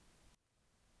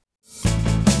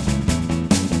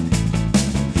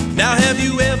Have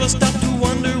you ever stopped to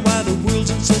wonder why the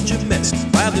world's in such a mess?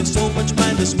 Why there's so much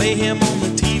mindless mayhem on the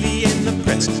TV and the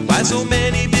press? Why so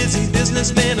many busy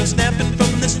businessmen are snapping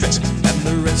from the stress, and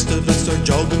the rest of us are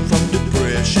jogging from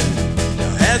depression?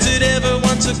 Now, has it ever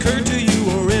once occurred to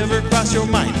you or ever crossed your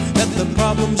mind that the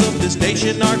problems of this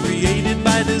nation are created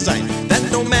by design? That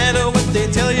no matter what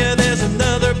they tell you, there's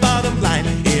another bottom line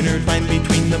intertwined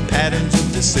between the patterns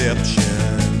of deception.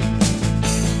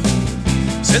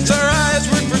 Since our eyes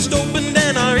were first opened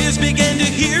and our ears began to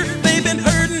hear, they've been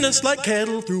herding us like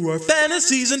cattle through our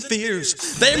fantasies and fears.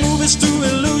 They move us through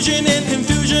illusion and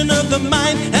confusion of the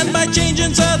mind, and by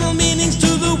changing subtle meanings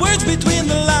to the words between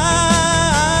the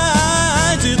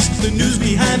lines. It's the news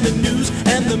behind the news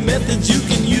and the methods you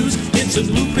can use. It's a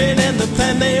blueprint and the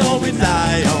plan they all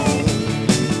rely on,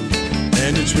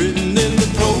 and it's written in the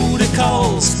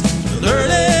protocols, the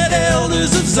learned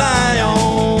elders of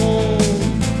Zion.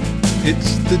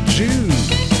 It's the Jews.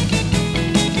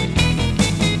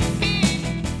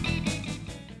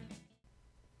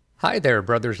 Hi there,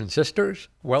 brothers and sisters.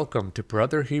 Welcome to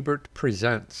Brother Hebert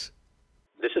Presents.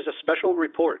 This is a special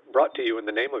report brought to you in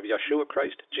the name of Yeshua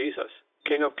Christ Jesus,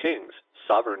 King of Kings,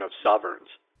 Sovereign of Sovereigns.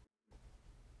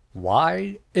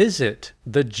 Why is it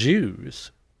the Jews?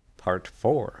 Part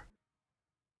 4.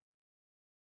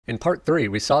 In Part 3,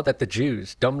 we saw that the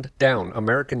Jews dumbed down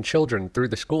American children through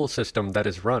the school system that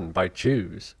is run by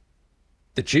Jews.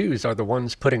 The Jews are the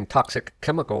ones putting toxic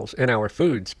chemicals in our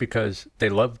foods because they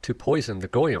love to poison the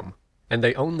goyim, and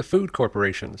they own the food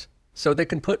corporations, so they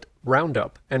can put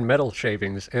Roundup and metal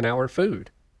shavings in our food.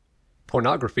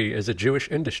 Pornography is a Jewish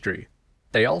industry.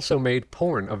 They also made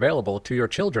porn available to your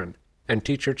children, and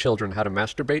teach your children how to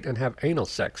masturbate and have anal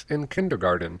sex in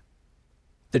kindergarten.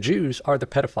 The Jews are the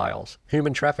pedophiles,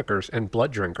 human traffickers, and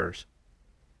blood drinkers.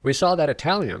 We saw that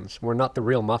Italians were not the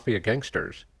real mafia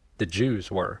gangsters. The Jews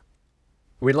were.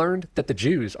 We learned that the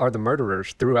Jews are the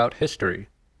murderers throughout history.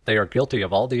 They are guilty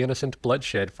of all the innocent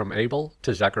bloodshed from Abel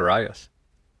to Zacharias.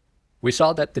 We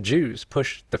saw that the Jews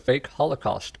push the fake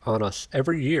Holocaust on us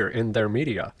every year in their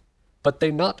media, but they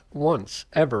not once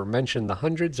ever mention the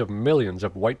hundreds of millions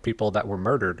of white people that were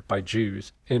murdered by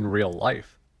Jews in real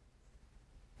life.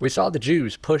 We saw the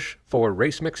Jews push for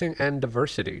race mixing and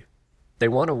diversity. They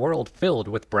want a world filled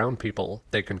with brown people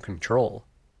they can control.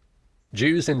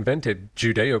 Jews invented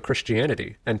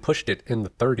Judeo-Christianity and pushed it in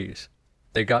the 30s.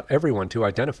 They got everyone to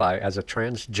identify as a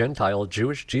trans-Gentile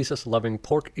Jewish Jesus-loving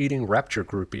pork-eating rapture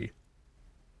groupie.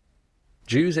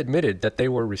 Jews admitted that they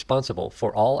were responsible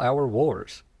for all our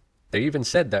wars. They even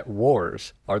said that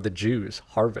wars are the Jews'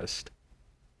 harvest.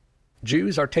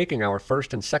 Jews are taking our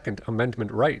First and Second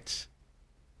Amendment rights.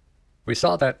 We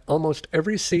saw that almost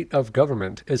every seat of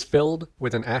government is filled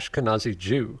with an Ashkenazi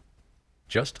Jew,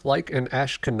 just like in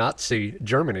Ashkenazi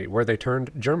Germany, where they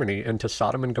turned Germany into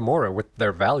Sodom and Gomorrah with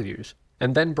their values,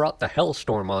 and then brought the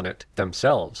hellstorm on it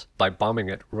themselves by bombing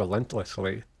it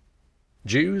relentlessly.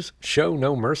 Jews show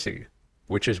no mercy,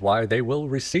 which is why they will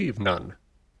receive none.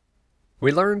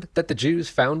 We learned that the Jews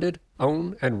founded,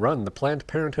 own, and run the Planned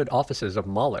Parenthood offices of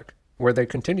Moloch, where they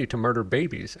continue to murder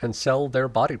babies and sell their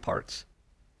body parts.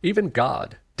 Even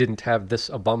God didn't have this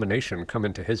abomination come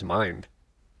into his mind.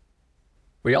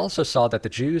 We also saw that the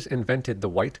Jews invented the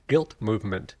white guilt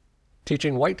movement,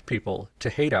 teaching white people to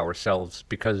hate ourselves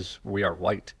because we are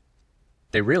white.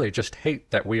 They really just hate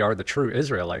that we are the true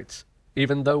Israelites,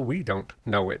 even though we don't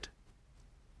know it.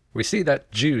 We see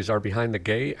that Jews are behind the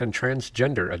gay and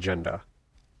transgender agenda.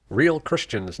 Real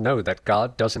Christians know that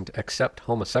God doesn't accept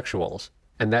homosexuals,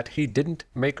 and that he didn't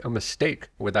make a mistake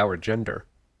with our gender.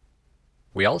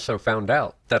 We also found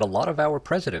out that a lot of our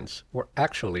presidents were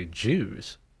actually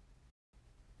Jews.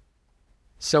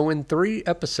 So in 3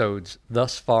 episodes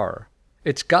thus far,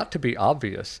 it's got to be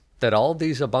obvious that all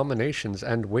these abominations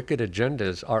and wicked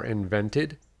agendas are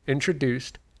invented,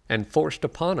 introduced, and forced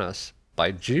upon us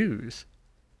by Jews,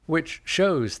 which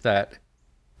shows that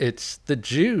it's the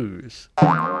Jews.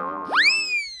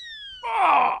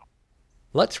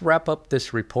 Let's wrap up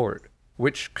this report,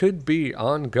 which could be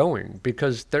ongoing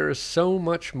because there is so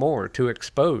much more to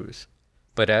expose.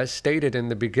 But as stated in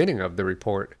the beginning of the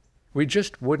report, we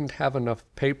just wouldn't have enough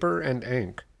paper and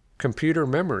ink, computer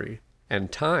memory,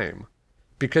 and time,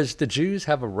 because the Jews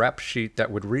have a rap sheet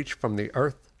that would reach from the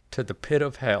earth to the pit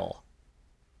of hell.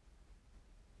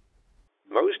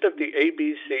 Most of the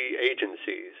ABC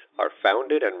agencies are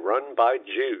founded and run by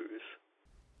Jews.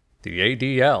 The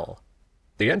ADL.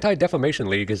 The Anti-Defamation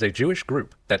League is a Jewish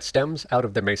group that stems out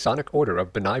of the Masonic Order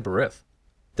of B'nai B'rith.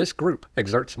 This group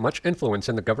exerts much influence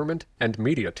in the government and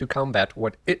media to combat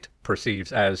what it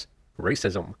perceives as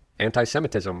racism,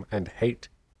 anti-Semitism, and hate.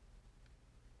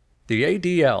 The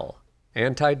ADL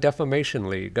Anti-Defamation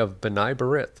League of B'nai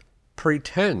B'rith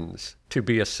pretends to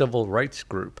be a civil rights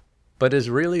group, but is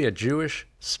really a Jewish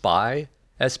spy,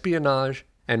 espionage,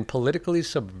 and politically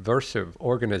subversive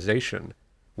organization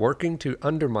working to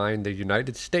undermine the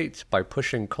United States by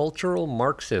pushing cultural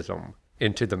Marxism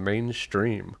into the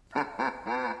mainstream.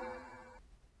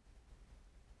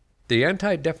 The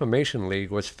Anti-Defamation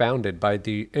League was founded by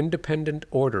the Independent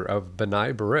Order of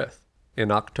B'nai B'rith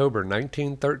in October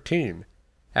 1913,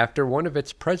 after one of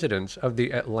its presidents of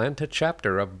the Atlanta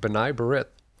chapter of B'nai B'rith,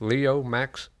 Leo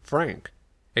Max Frank,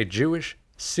 a Jewish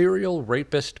serial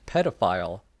rapist,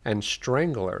 pedophile, and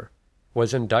strangler,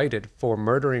 was indicted for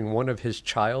murdering one of his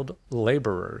child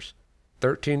laborers,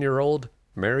 13-year-old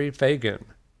Mary Fagan.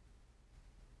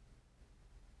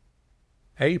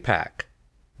 AIPAC,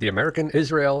 the American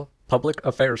Israel Public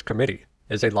Affairs Committee,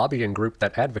 is a lobbying group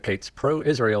that advocates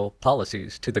pro-Israel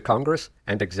policies to the Congress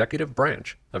and executive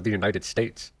branch of the United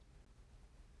States.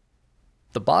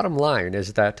 The bottom line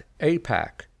is that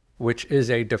AIPAC, which is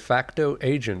a de facto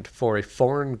agent for a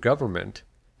foreign government,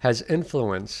 has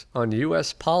influence on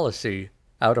U.S. policy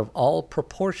out of all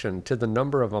proportion to the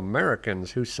number of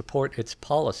Americans who support its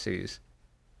policies.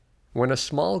 When a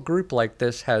small group like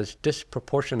this has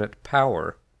disproportionate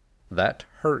power, that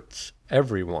hurts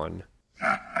everyone.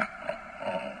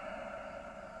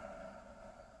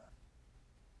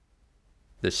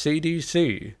 The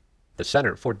CDC, the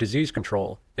Center for Disease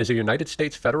Control, is a United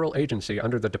States federal agency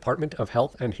under the Department of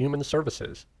Health and Human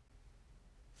Services.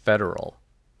 Federal,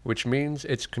 which means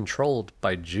it's controlled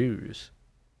by Jews.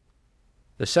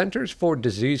 The Centers for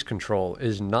Disease Control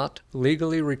is not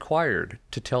legally required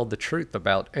to tell the truth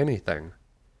about anything.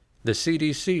 The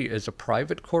CDC is a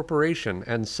private corporation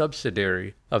and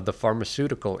subsidiary of the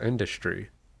pharmaceutical industry.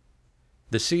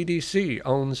 The CDC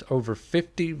owns over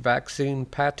 50 vaccine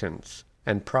patents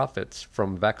and profits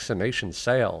from vaccination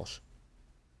sales.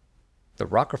 The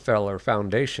Rockefeller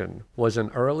Foundation was an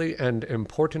early and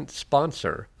important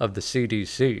sponsor of the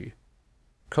CDC.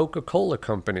 Coca-Cola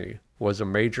Company was a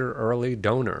major early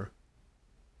donor.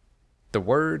 The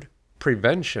word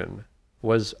prevention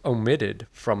was omitted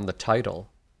from the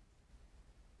title.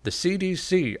 The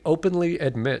CDC openly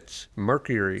admits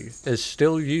mercury is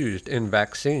still used in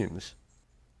vaccines.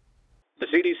 The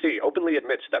CDC openly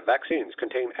admits that vaccines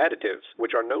contain additives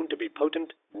which are known to be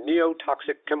potent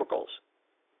neotoxic chemicals.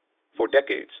 For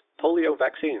decades, polio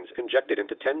vaccines injected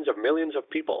into tens of millions of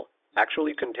people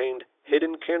actually contained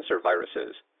hidden cancer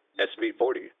viruses,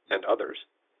 SV40 and others.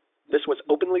 This was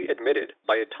openly admitted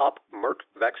by a top Merck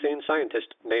vaccine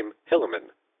scientist named Hilleman.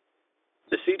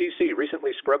 The CDC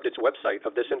recently scrubbed its website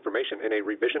of this information in a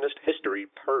revisionist history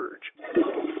purge.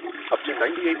 Up to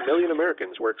 98 million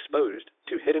Americans were exposed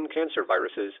to hidden cancer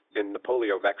viruses in the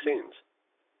polio vaccines.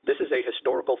 This is a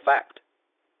historical fact.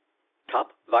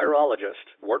 Top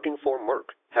virologists working for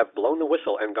Merck have blown the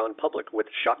whistle and gone public with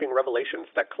shocking revelations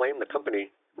that claim the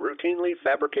company routinely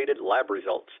fabricated lab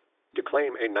results to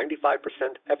claim a 95%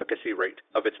 efficacy rate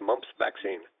of its mumps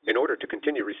vaccine in order to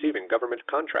continue receiving government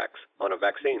contracts on a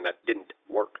vaccine that didn't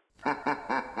work.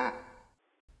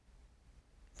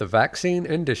 The vaccine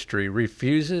industry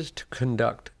refuses to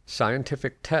conduct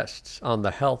scientific tests on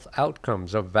the health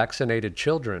outcomes of vaccinated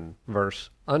children versus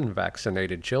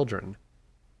unvaccinated children.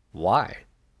 Why?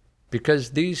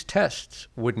 Because these tests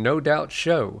would no doubt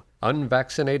show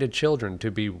unvaccinated children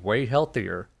to be way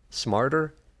healthier,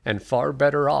 smarter, and far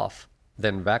better off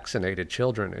than vaccinated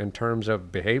children in terms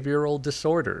of behavioral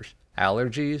disorders,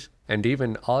 allergies, and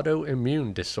even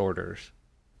autoimmune disorders.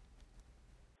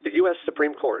 The U.S.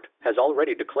 Supreme Court has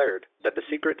already declared that the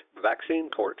secret vaccine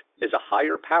court is a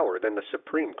higher power than the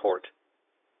Supreme Court.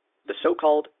 The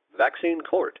so-called vaccine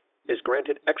court is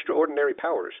granted extraordinary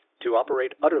powers to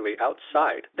operate utterly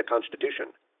outside the Constitution,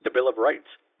 the Bill of Rights,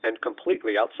 and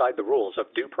completely outside the rules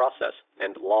of due process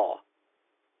and law.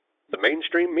 The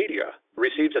mainstream media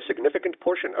receives a significant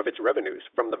portion of its revenues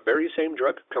from the very same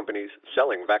drug companies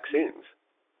selling vaccines.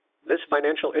 This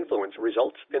financial influence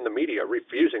results in the media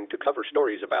refusing to cover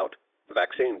stories about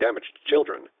vaccine-damaged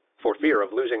children for fear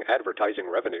of losing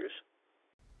advertising revenues.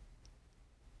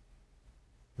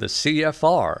 The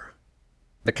CFR,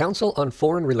 the Council on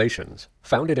Foreign Relations,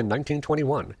 founded in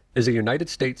 1921, is a United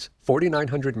States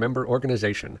 4,900-member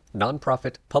organization,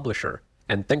 nonprofit publisher,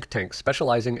 and think tank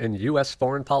specializing in U.S.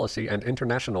 foreign policy and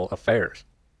international affairs.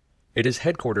 It is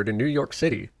headquartered in New York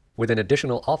City, with an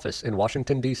additional office in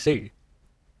Washington, D.C.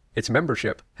 Its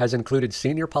membership has included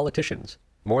senior politicians,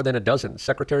 more than a dozen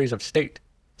secretaries of state,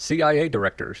 CIA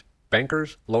directors,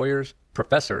 bankers, lawyers,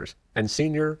 professors, and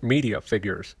senior media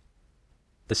figures.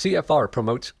 The CFR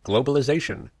promotes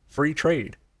globalization, free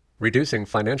trade, reducing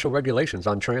financial regulations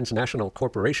on transnational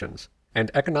corporations,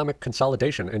 and economic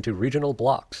consolidation into regional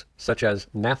blocs, such as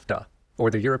NAFTA or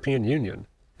the European Union,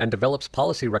 and develops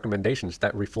policy recommendations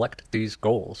that reflect these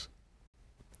goals.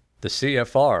 The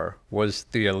CFR was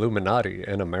the Illuminati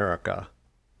in America.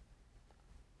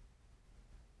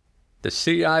 The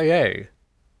CIA,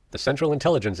 the Central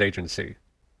Intelligence Agency.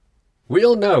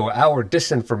 We'll know our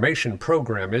disinformation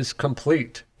program is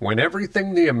complete when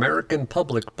everything the American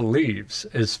public believes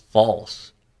is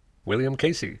false. William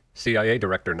Casey, CIA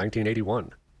Director,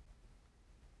 1981.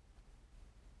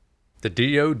 The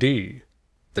DoD,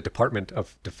 the Department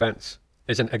of Defense,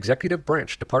 is an executive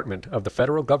branch department of the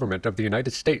federal government of the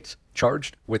United States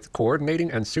charged with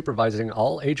coordinating and supervising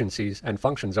all agencies and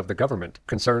functions of the government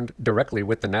concerned directly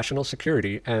with the national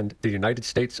security and the United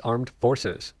States Armed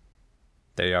Forces.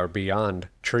 They are beyond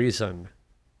treason.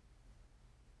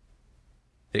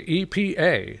 The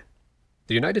EPA,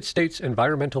 the United States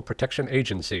Environmental Protection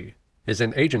Agency, is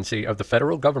an agency of the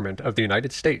federal government of the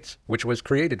United States which was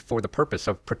created for the purpose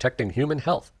of protecting human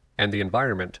health and the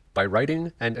environment by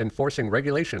writing and enforcing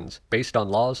regulations based on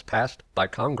laws passed by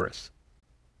Congress.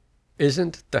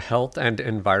 Isn't the health and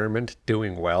environment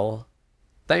doing well?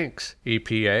 Thanks,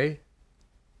 EPA.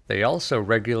 They also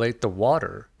regulate the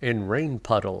water in rain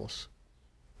puddles.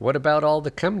 What about all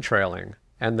the chemtrailing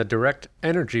and the direct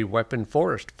energy weapon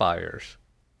forest fires?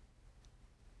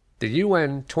 The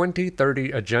UN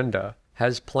 2030 Agenda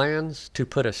has plans to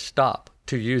put a stop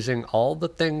to using all the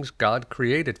things God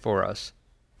created for us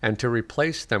and to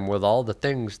replace them with all the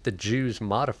things the Jews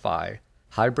modify,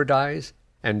 hybridize,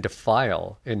 and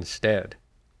defile instead.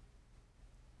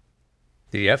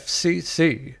 The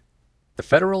FCC, the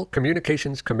Federal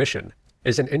Communications Commission,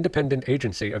 is an independent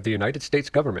agency of the United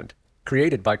States government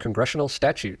created by congressional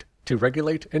statute to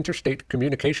regulate interstate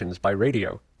communications by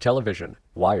radio, television,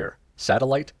 wire,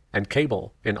 satellite, and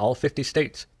cable in all 50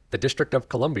 states, the District of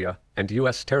Columbia, and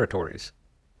U.S. territories.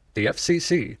 The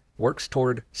FCC works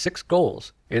toward 6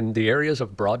 goals in the areas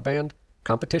of broadband,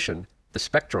 competition, the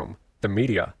spectrum, the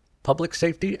media, public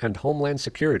safety and homeland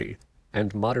security,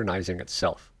 and modernizing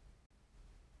itself.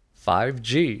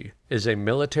 5G is a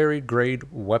military-grade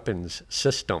weapons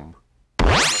system.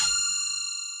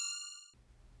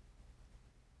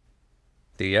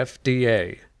 The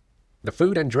FDA, the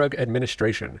Food and Drug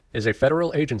Administration, is a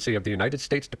federal agency of the United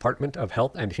States Department of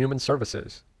Health and Human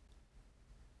Services.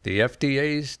 The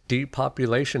FDA's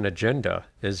depopulation agenda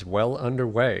is well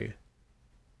underway.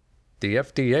 The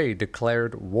FDA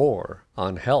declared war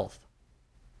on health.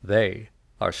 They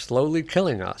are slowly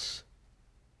killing us.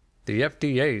 The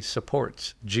FDA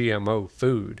supports GMO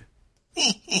food.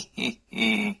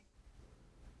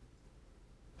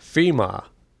 FEMA,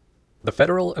 the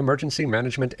Federal Emergency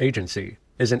Management Agency,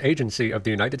 is an agency of the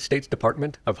United States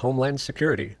Department of Homeland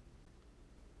Security.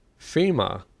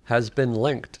 FEMA has been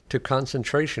linked to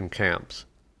concentration camps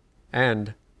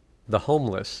and the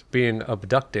homeless being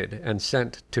abducted and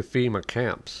sent to FEMA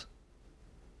camps.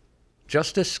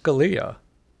 Justice Scalia,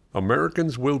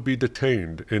 Americans will be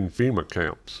detained in FEMA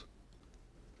camps.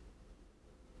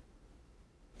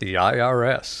 the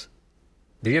IRS.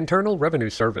 The Internal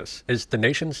Revenue Service is the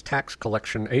nation's tax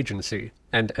collection agency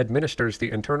and administers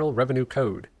the Internal Revenue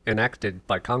Code enacted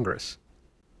by Congress.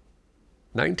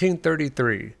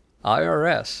 1933,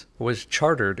 IRS was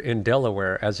chartered in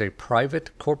Delaware as a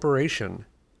private corporation.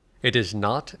 It is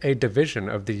not a division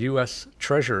of the U.S.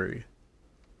 Treasury.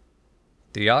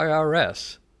 The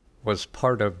IRS was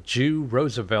part of Jew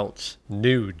Roosevelt's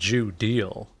New Jew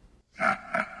Deal.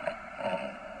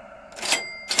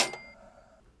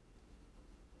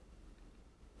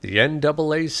 The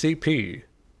NAACP,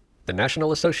 the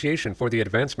National Association for the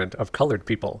Advancement of Colored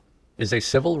People, is a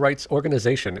civil rights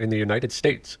organization in the United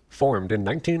States formed in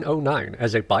 1909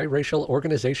 as a biracial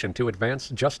organization to advance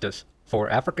justice for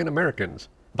African Americans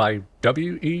by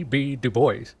W.E.B. Du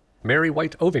Bois, Mary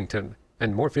White Ovington,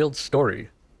 and Moorfield Story.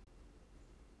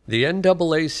 The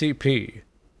NAACP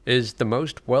is the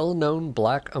most well-known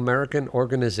Black American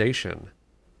organization.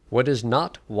 What is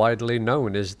not widely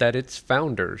known is that its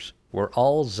founders were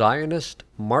all Zionist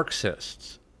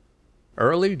Marxists.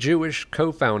 Early Jewish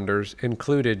co-founders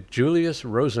included Julius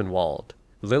Rosenwald,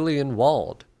 Lillian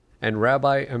Wald, and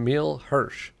Rabbi Emil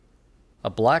Hirsch. A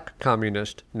black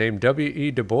communist named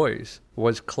W.E. Du Bois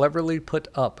was cleverly put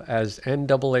up as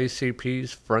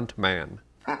NAACP's front man.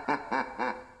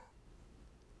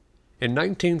 In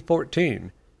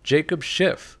 1914, Jacob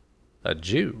Schiff, a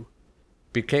Jew,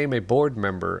 became a board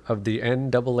member of the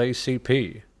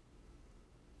NAACP.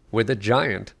 With a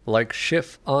giant like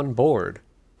Schiff on board,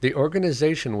 the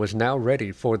organization was now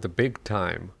ready for the big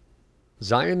time.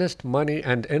 Zionist money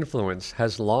and influence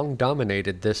has long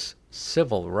dominated this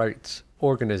civil rights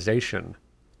organization.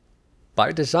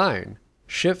 By design,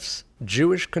 Schiff's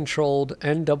Jewish-controlled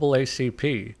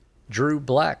NAACP drew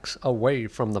blacks away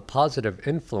from the positive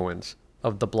influence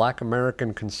of the black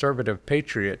American conservative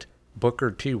patriot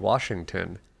Booker T.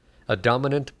 Washington, a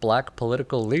dominant black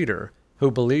political leader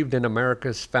who believed in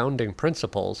America's founding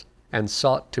principles and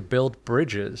sought to build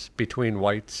bridges between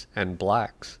whites and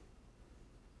blacks.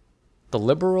 The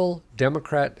liberal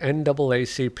Democrat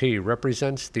NAACP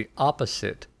represents the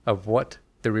opposite of what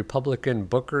the Republican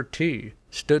Booker T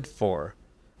stood for,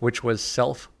 which was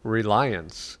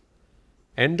self-reliance.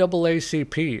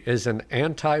 NAACP is an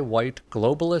anti-white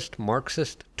globalist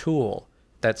Marxist tool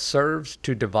that serves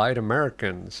to divide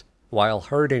Americans while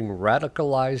herding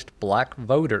radicalized black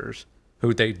voters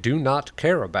who they do not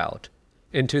care about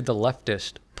into the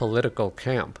leftist political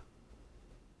camp.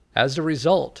 As a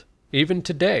result, even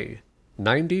today,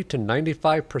 90 to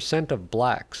 95% of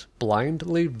blacks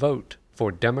blindly vote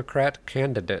for Democrat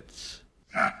candidates.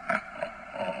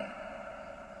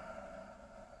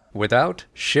 Without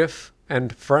Schiff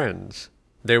and friends,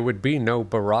 there would be no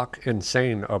Barack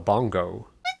Insane Obongo.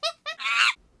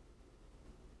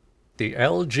 The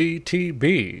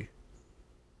LGTB,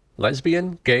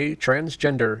 lesbian, gay,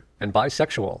 transgender, and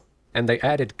bisexual, and they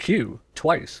added Q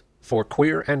twice for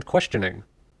queer and questioning.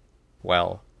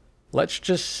 Well, let's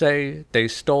just say they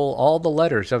stole all the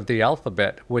letters of the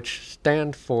alphabet which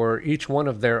stand for each one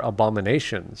of their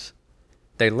abominations.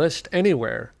 They list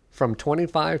anywhere from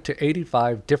 25 to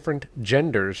 85 different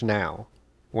genders now,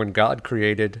 when God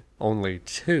created only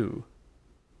 2.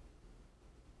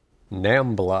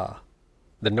 NAMBLA,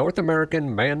 the North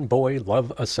American Man-Boy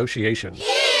Love Association,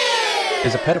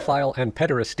 is a pedophile and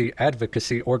pederasty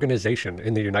advocacy organization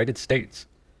in the United States.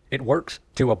 It works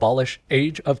to abolish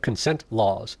age of consent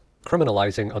laws,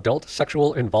 criminalizing adult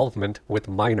sexual involvement with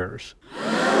minors.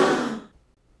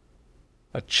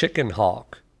 A chicken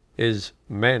hawk is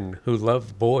men who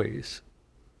love boys.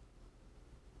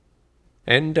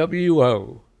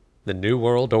 NWO, the New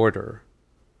World Order.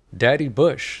 Daddy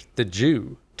Bush, the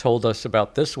Jew, told us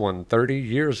about this one 30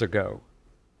 years ago.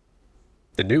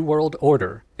 The New World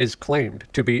Order is claimed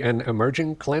to be an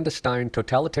emerging clandestine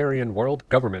totalitarian world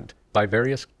government by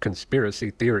various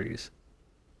conspiracy theories.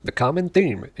 The common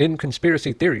theme in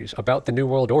conspiracy theories about the New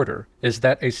World Order is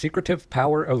that a secretive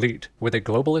power elite with a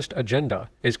globalist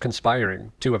agenda is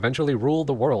conspiring to eventually rule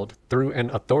the world through an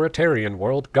authoritarian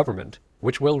world government,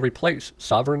 which will replace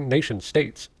sovereign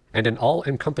nation-states, and an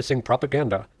all-encompassing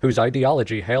propaganda whose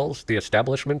ideology hails the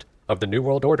establishment of the New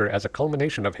World Order as a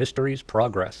culmination of history's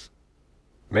progress.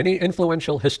 Many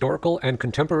influential historical and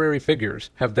contemporary figures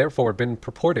have therefore been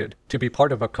purported to be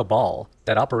part of a cabal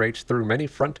that operates through many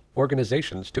front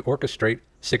organizations to orchestrate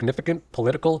significant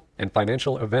political and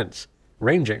financial events,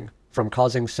 ranging from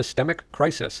causing systemic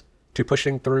crisis to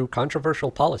pushing through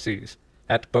controversial policies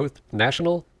at both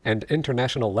national and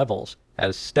international levels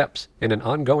as steps in an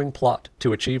ongoing plot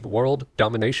to achieve world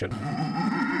domination.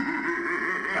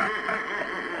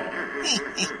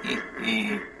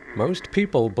 Most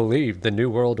people believe the New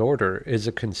World Order is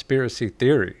a conspiracy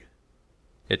theory.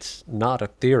 It's not a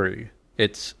theory,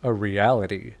 it's a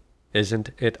reality.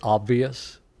 Isn't it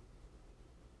obvious?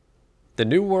 The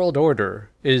New World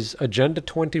Order is Agenda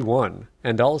 21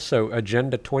 and also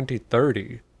Agenda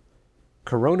 2030.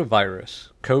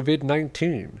 Coronavirus,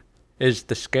 COVID-19, is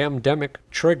the scamdemic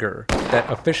trigger that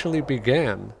officially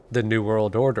began the New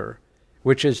World Order,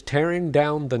 which is tearing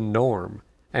down the norm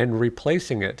and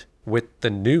replacing it with the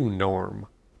new norm,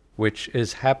 which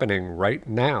is happening right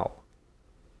now.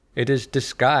 It is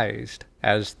disguised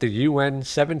as the UN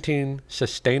 17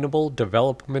 Sustainable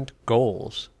Development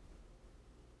Goals.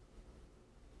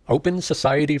 Open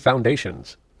Society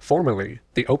Foundations, formerly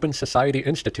the Open Society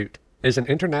Institute, is an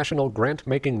international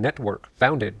grant-making network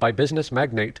founded by business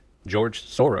magnate George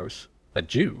Soros, a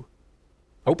Jew.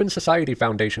 Open Society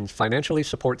Foundations financially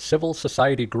support civil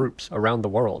society groups around the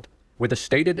world, with a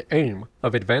stated aim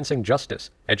of advancing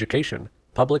justice, education,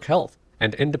 public health,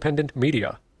 and independent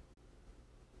media.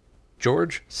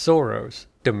 George Soros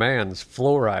demands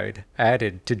fluoride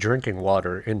added to drinking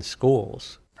water in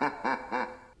schools.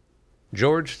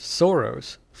 George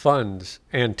Soros funds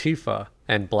Antifa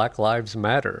and Black Lives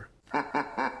Matter.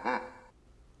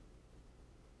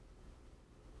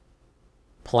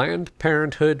 Planned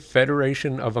Parenthood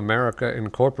Federation of America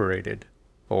Incorporated,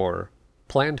 or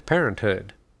Planned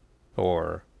Parenthood,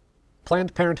 or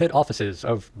Planned Parenthood Offices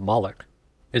of Moloch,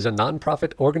 is a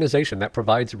nonprofit organization that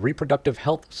provides reproductive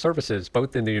health services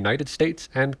both in the United States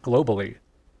and globally.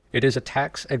 It is a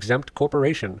tax-exempt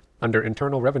corporation under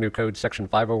Internal Revenue Code Section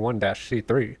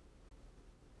 501-C3.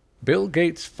 Bill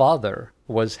Gates' father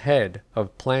was head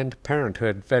of Planned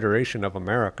Parenthood Federation of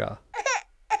America.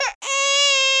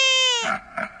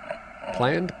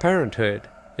 Planned Parenthood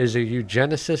is a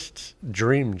eugenicist's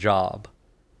dream job.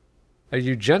 A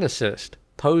eugenicist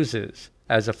poses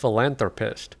as a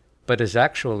philanthropist, but is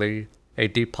actually a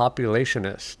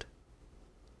depopulationist.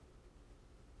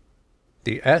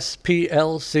 The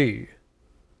SPLC,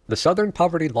 the Southern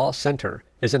Poverty Law Center,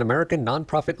 is an American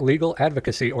nonprofit legal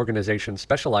advocacy organization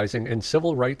specializing in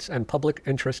civil rights and public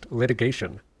interest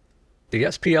litigation. The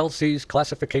SPLC's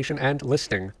classification and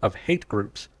listing of hate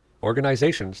groups,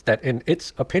 organizations that, in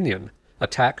its opinion,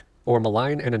 attack or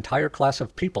malign an entire class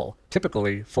of people,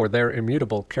 typically for their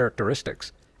immutable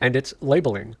characteristics, and its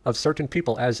labeling of certain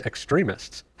people as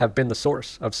extremists, have been the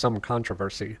source of some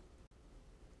controversy.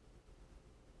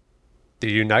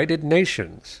 The United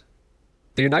Nations.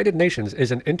 The United Nations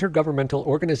is an intergovernmental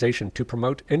organization to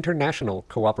promote international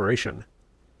cooperation.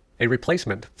 A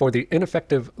replacement for the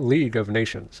ineffective League of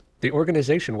Nations, the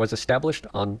organization was established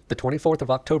on the 24th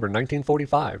of October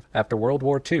 1945 after World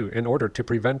War II in order to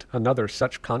prevent another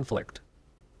such conflict.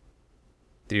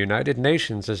 The United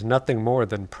Nations is nothing more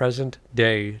than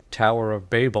present-day Tower of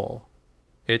Babel.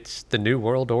 It's the New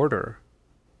World Order.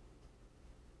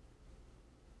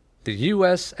 The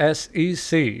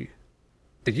USSEC.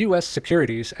 The U.S.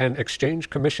 Securities and Exchange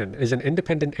Commission is an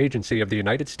independent agency of the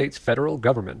United States federal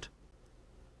government.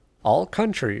 All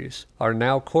countries are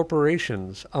now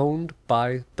corporations owned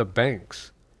by the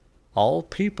banks. All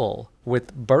people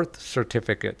with birth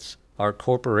certificates are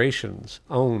corporations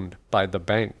owned by the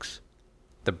banks.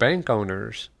 The bank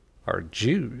owners are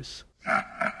Jews.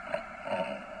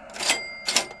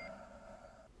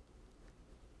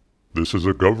 This is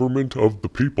a government of the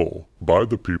people, by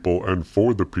the people, and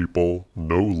for the people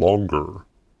no longer.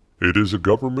 It is a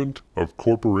government of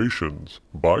corporations,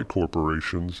 by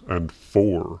corporations, and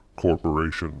for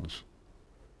corporations.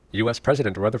 U.S.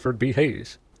 President Rutherford B.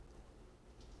 Hayes.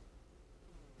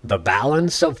 The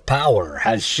balance of power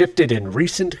has shifted in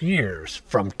recent years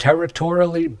from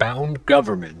territorially bound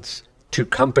governments to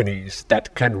companies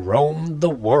that can roam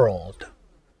the world.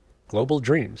 Global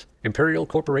Dreams, Imperial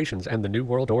Corporations, and the New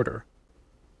World Order.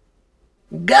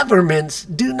 Governments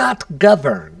do not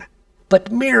govern, but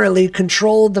merely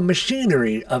control the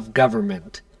machinery of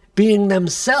government, being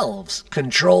themselves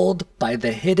controlled by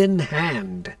the hidden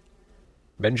hand.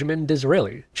 Benjamin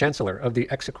Disraeli, Chancellor of the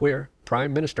Exchequer,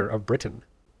 Prime Minister of Britain.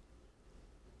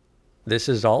 This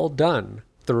is all done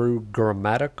through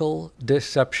grammatical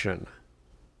deception.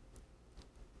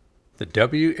 The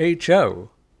WHO,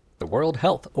 the World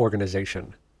Health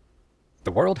Organization.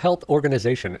 The World Health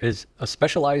Organization is a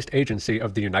specialized agency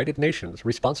of the United Nations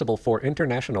responsible for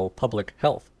international public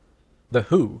health. The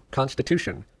WHO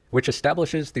Constitution, which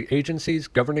establishes the agency's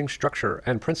governing structure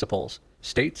and principles,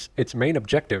 states its main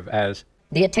objective as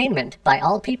the attainment by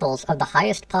all peoples of the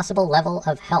highest possible level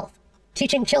of health,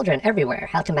 teaching children everywhere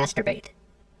how to masturbate.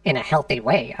 In a healthy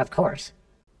way, of course.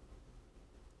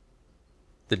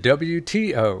 The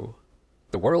WTO,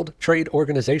 the World Trade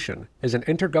Organization, is an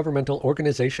intergovernmental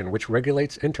organization which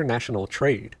regulates international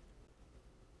trade.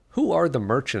 Who are the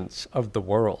merchants of the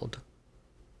world?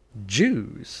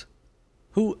 Jews.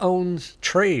 Who owns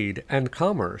trade and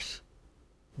commerce?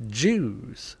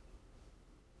 Jews.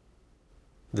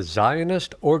 The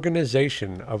Zionist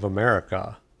Organization of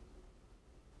America.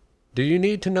 Do you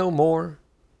need to know more?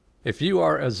 If you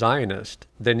are a Zionist,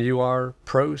 then you are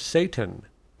pro-Satan,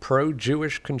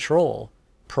 pro-Jewish control,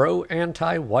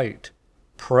 pro-anti-white,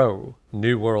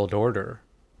 pro-New World Order.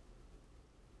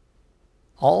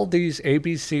 All these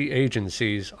ABC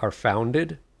agencies are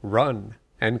founded, run,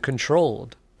 and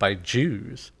controlled by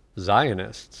Jews,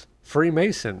 Zionists,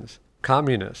 Freemasons,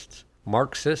 Communists,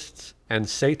 Marxists, and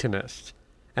Satanists,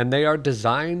 and they are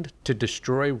designed to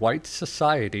destroy white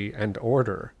society and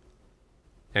order.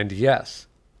 And yes,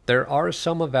 there are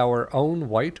some of our own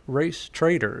white race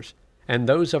traitors and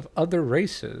those of other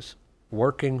races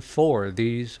working for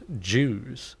these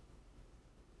Jews.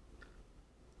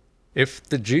 If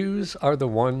the Jews are the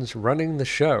ones running the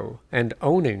show and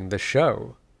owning the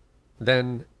show,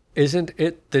 then isn't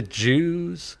it the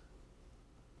Jews?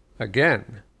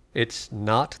 Again, it's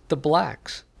not the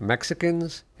blacks,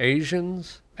 Mexicans,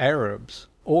 Asians, Arabs,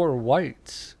 or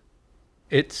whites.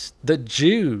 It's the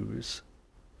Jews.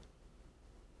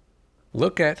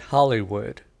 Look at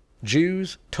Hollywood.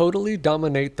 Jews totally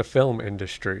dominate the film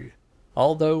industry.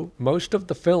 Although most of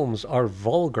the films are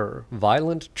vulgar,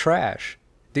 violent trash,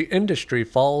 the industry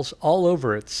falls all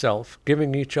over itself,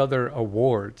 giving each other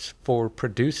awards for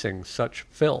producing such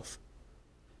filth.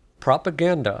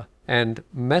 Propaganda and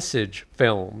message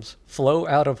films flow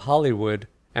out of Hollywood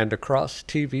and across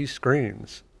TV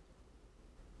screens.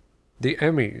 The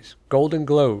Emmys, Golden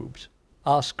Globes,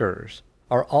 Oscars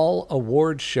are all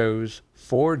award shows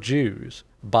for Jews,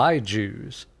 by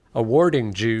Jews,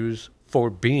 awarding Jews for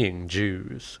being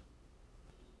Jews.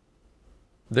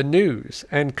 The news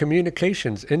and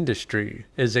communications industry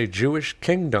is a Jewish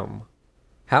kingdom.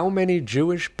 How many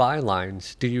Jewish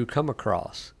bylines do you come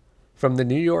across? From the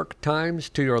New York Times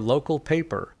to your local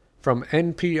paper, from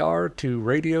NPR to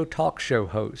radio talk show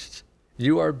hosts,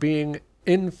 you are being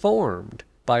informed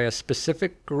by a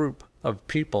specific group of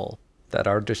people that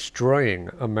are destroying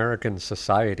American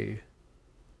society.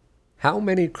 How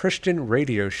many Christian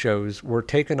radio shows were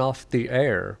taken off the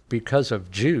air because of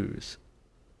Jews?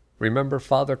 Remember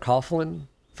Father Coughlin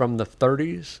from the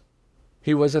 30s?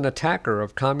 He was an attacker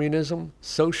of communism,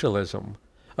 socialism,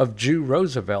 of Jew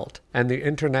Roosevelt and the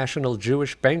international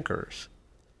Jewish bankers.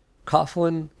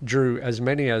 Coughlin drew as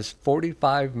many as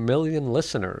 45 million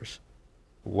listeners.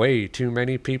 Way too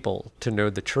many people to know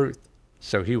the truth,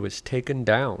 so he was taken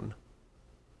down.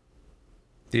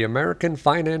 The American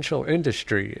financial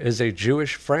industry is a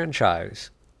Jewish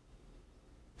franchise.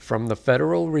 From the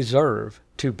Federal Reserve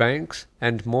to banks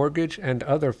and mortgage and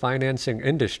other financing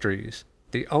industries,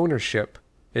 the ownership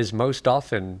is most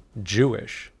often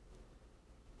Jewish.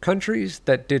 Countries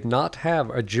that did not have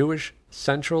a Jewish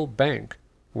central bank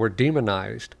were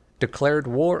demonized, declared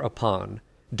war upon,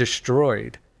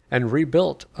 destroyed, and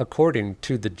rebuilt according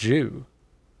to the Jew.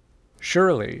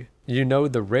 Surely you know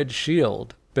the Red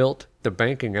Shield built the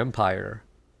banking empire.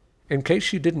 In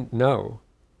case you didn't know,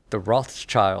 the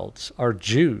Rothschilds are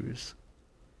Jews.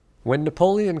 When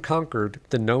Napoleon conquered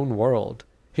the known world,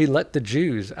 he let the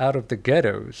Jews out of the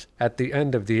ghettos at the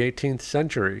end of the 18th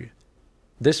century.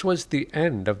 This was the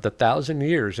end of the 1,000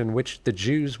 years in which the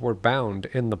Jews were bound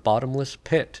in the bottomless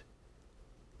pit.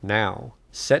 Now,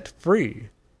 set free,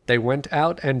 they went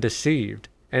out and deceived,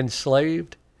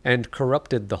 enslaved, and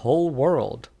corrupted the whole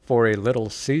world for a little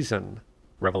season.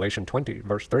 Revelation 20,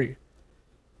 verse 3.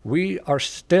 We are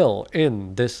still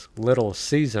in this little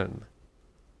season.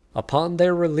 Upon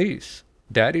their release,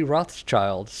 Daddy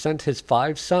Rothschild sent his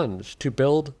 5 sons to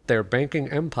build their banking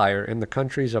empire in the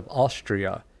countries of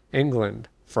Austria, England,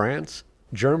 France,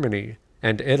 Germany,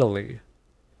 and Italy.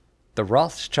 The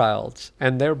Rothschilds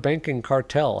and their banking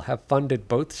cartel have funded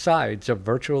both sides of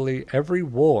virtually every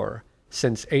war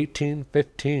since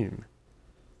 1815.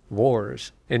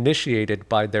 Wars initiated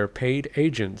by their paid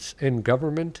agents in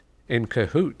government in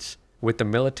cahoots with the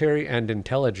military and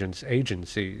intelligence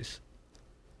agencies.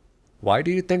 Why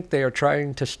do you think they are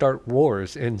trying to start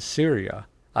wars in Syria,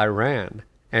 Iran,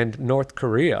 and North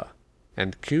Korea,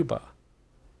 and Cuba?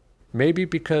 Maybe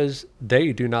because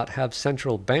they do not have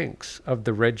central banks of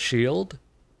the Red Shield?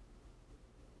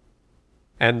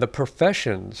 And the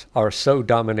professions are so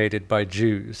dominated by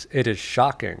Jews, it is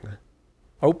shocking.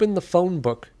 Open the phone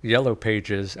book Yellow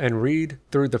Pages and read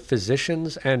through the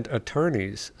physicians and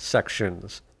attorneys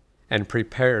sections, and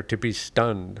prepare to be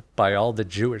stunned by all the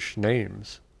Jewish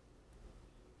names.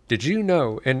 Did you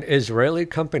know an Israeli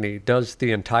company does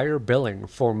the entire billing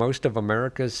for most of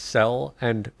America's cell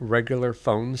and regular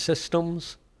phone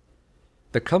systems?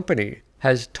 The company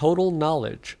has total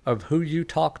knowledge of who you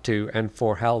talk to and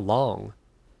for how long.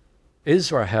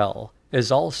 Israel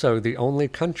is also the only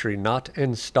country not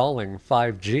installing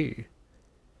 5G.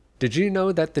 Did you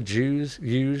know that the Jews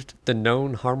used the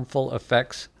known harmful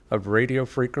effects of radio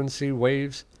frequency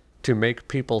waves to make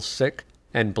people sick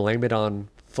and blame it on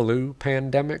flu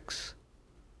pandemics?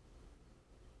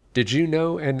 Did you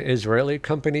know an Israeli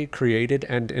company created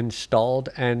and installed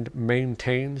and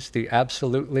maintains the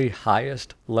absolutely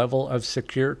highest level of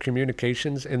secure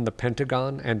communications in the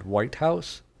Pentagon and White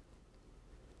House?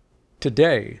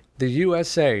 Today, the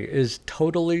USA is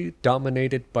totally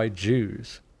dominated by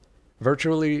Jews.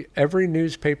 Virtually every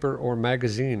newspaper or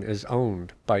magazine is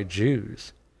owned by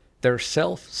Jews. Their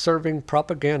self-serving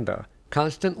propaganda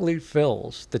constantly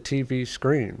fills the TV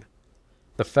screen.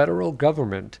 The federal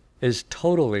government is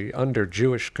totally under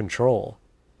Jewish control.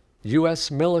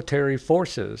 U.S. military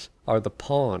forces are the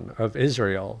pawn of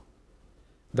Israel.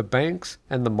 The banks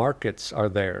and the markets are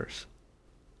theirs.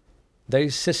 They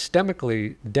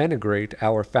systemically denigrate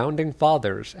our founding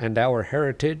fathers and our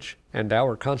heritage and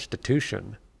our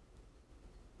Constitution.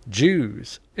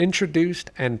 Jews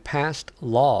introduced and passed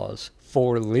laws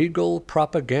for legal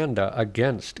propaganda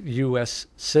against U.S.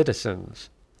 citizens.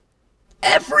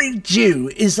 Every Jew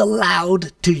is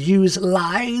allowed to use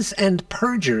lies and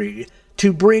perjury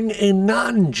to bring a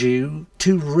non-Jew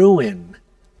to ruin.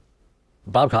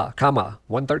 Babka,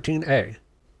 113a.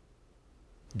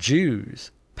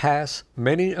 Jews pass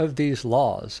many of these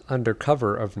laws under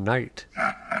cover of night.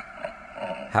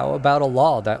 How about a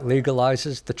law that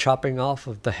legalizes the chopping off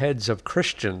of the heads of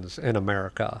Christians in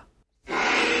America?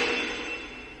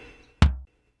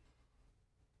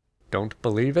 Don't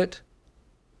believe it?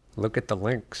 Look at the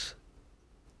links.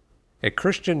 A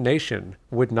Christian nation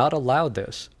would not allow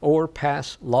this or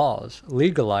pass laws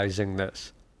legalizing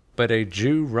this, but a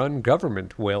Jew-run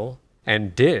government will,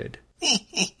 and did.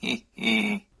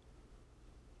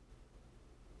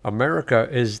 America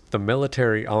is the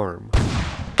military arm.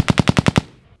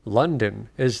 London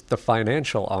is the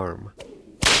financial arm.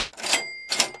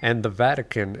 And the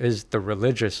Vatican is the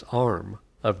religious arm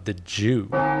of the Jew.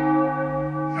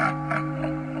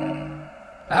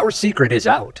 Our secret is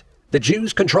out. The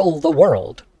Jews control the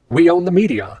world. We own the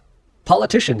media.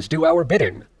 Politicians do our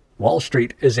bidding. Wall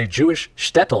Street is a Jewish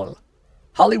shtetl.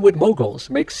 Hollywood moguls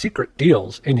make secret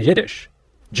deals in Yiddish.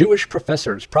 Jewish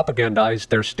professors propagandize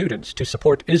their students to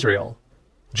support Israel.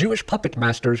 Jewish puppet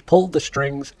masters pull the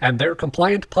strings, and their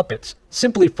compliant puppets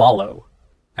simply follow.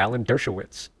 Alan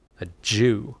Dershowitz, a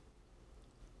Jew.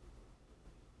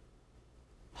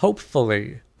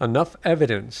 Hopefully, enough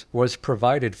evidence was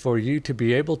provided for you to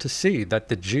be able to see that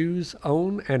the Jews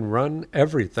own and run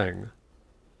everything.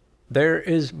 There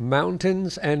is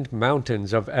mountains and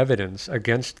mountains of evidence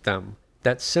against them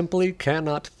that simply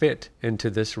cannot fit into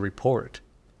this report.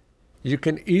 You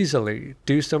can easily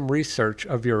do some research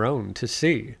of your own to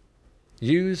see.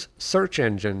 Use search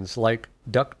engines like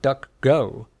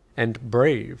DuckDuckGo and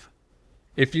Brave.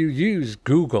 If you use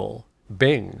Google,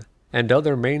 Bing, and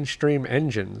other mainstream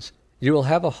engines, you will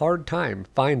have a hard time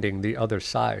finding the other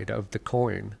side of the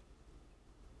coin.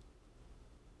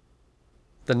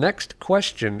 The next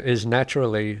question is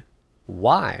naturally,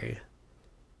 why?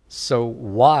 So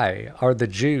why are the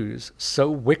Jews so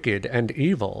wicked and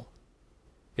evil?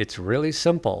 It's really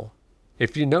simple.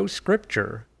 If you know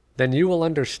Scripture, then you will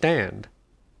understand.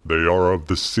 They are of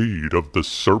the seed of the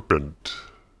serpent.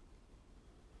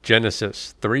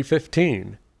 Genesis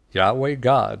 3:15, Yahweh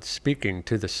God speaking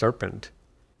to the serpent.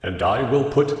 And I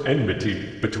will put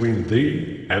enmity between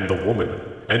thee and the woman,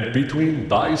 and between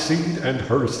thy seed and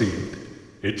her seed.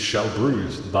 It shall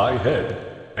bruise thy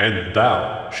head, and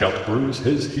thou shalt bruise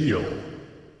his heel.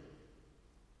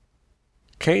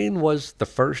 Cain was the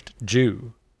first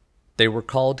Jew. They were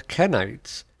called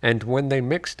Kenites, and when they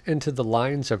mixed into the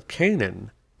lines of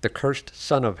Canaan, the cursed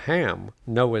son of Ham,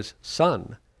 Noah's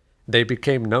son, they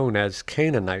became known as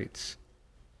Canaanites.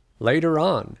 Later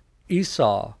on,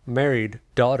 Esau married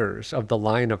daughters of the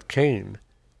line of Cain.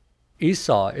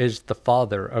 Esau is the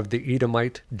father of the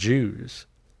Edomite Jews.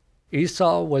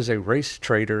 Esau was a race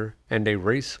trader and a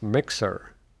race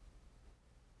mixer.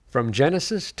 From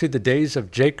Genesis to the days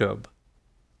of Jacob,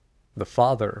 the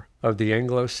father of the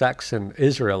Anglo-Saxon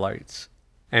Israelites,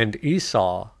 and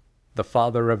Esau, the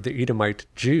father of the Edomite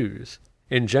Jews,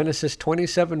 in Genesis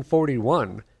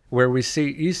 27:41, where we see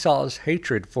Esau's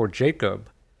hatred for Jacob,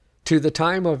 to the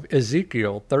time of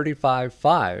Ezekiel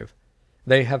 35:5,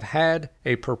 they have had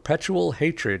a perpetual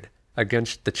hatred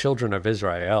against the children of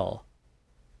Israel.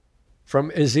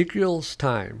 From Ezekiel's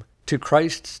time to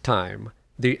Christ's time,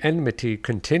 the enmity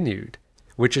continued,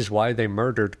 which is why they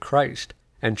murdered Christ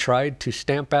and tried to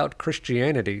stamp out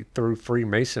Christianity through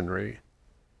Freemasonry.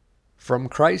 From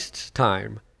Christ's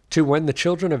time to when the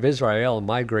children of Israel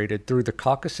migrated through the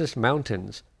Caucasus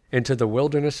Mountains into the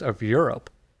wilderness of Europe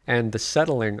and the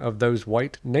settling of those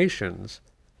white nations,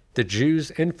 the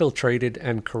Jews infiltrated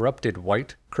and corrupted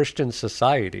white Christian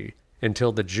society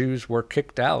until the Jews were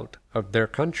kicked out of their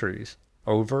countries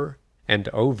over and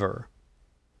over.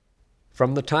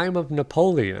 From the time of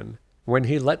Napoleon, when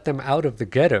he let them out of the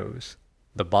ghettos,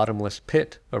 the bottomless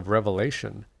pit of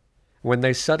Revelation, when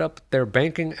they set up their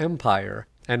banking empire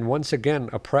and once again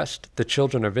oppressed the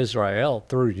children of Israel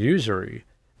through usury,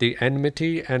 the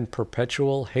enmity and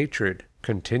perpetual hatred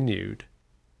continued.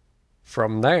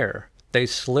 From there, they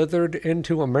slithered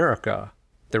into America,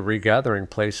 the regathering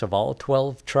place of all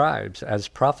 12 tribes as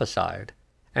prophesied,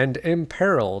 and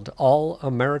imperiled all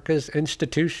America's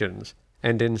institutions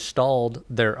and installed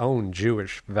their own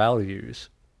Jewish values.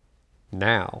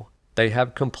 Now, they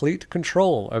have complete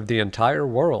control of the entire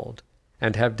world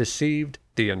and have deceived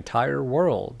the entire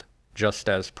world, just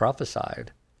as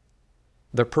prophesied.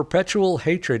 The perpetual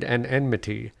hatred and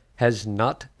enmity has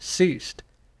not ceased,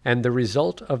 and the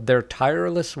result of their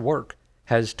tireless work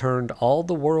has turned all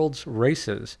the world's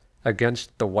races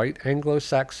against the white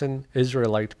Anglo-Saxon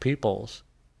Israelite peoples.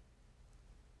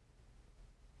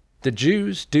 The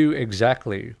Jews do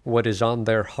exactly what is on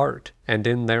their heart and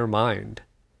in their mind.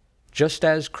 Just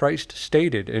as Christ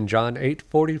stated in John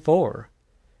 8:44,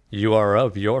 "You are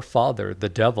of your father the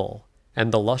devil,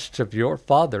 and the lusts of your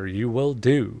father you will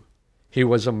do. He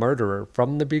was a murderer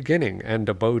from the beginning and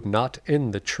abode not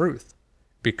in the truth,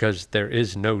 because there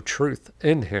is no truth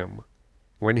in him.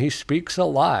 When he speaks a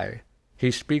lie, he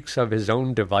speaks of his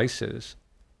own devices,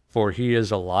 for he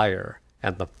is a liar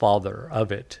and the father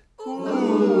of it.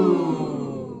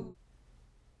 Ooh.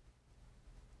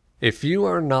 If you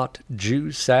are not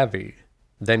Jew-savvy,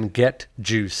 then get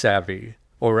Jew-savvy,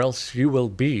 or else you will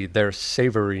be their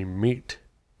savory meat.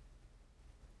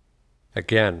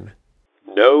 Again,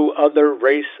 no other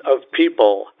race of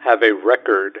people have a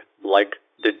record like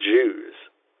the Jews.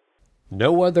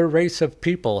 No other race of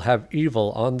people have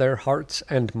evil on their hearts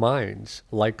and minds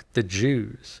like the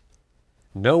Jews.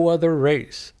 No other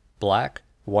race, black,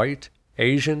 white,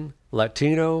 Asian,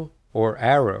 Latino, or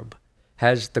Arab,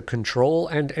 has the control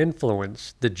and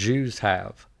influence the Jews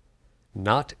have.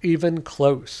 Not even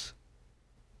close.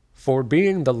 For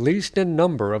being the least in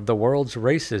number of the world's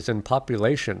races in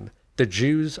population, the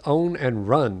Jews own and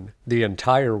run the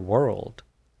entire world.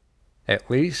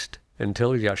 At least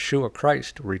until Yeshua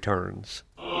Christ returns.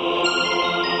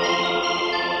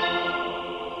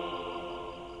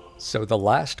 So the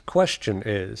last question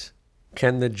is,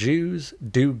 can the Jews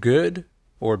do good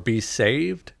or be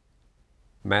saved?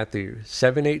 Matthew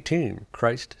 7:18,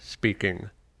 Christ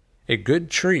speaking. A good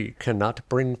tree cannot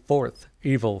bring forth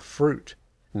evil fruit,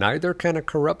 neither can a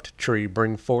corrupt tree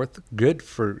bring forth good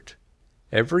fruit.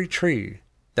 Every tree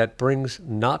that brings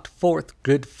not forth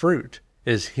good fruit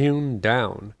is hewn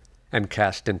down and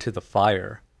cast into the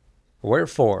fire.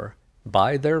 Wherefore,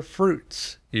 by their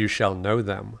fruits you shall know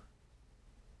them.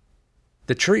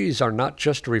 The trees are not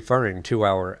just referring to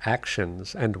our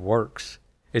actions and works.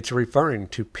 It's referring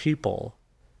to people,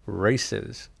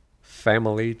 races,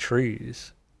 family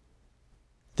trees.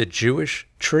 The Jewish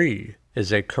tree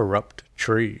is a corrupt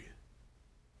tree.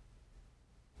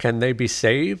 Can they be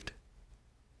saved?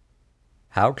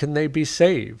 How can they be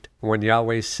saved when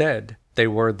Yahweh said they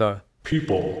were the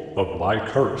people of my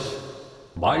curse?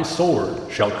 My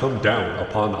sword shall come down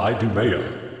upon Idumea,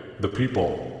 the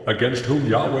people against whom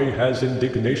Yahweh has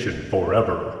indignation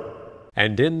forever.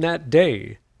 And in that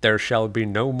day there shall be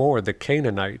no more the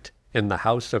Canaanite in the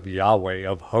house of Yahweh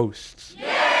of hosts.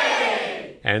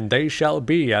 Yay! And they shall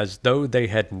be as though they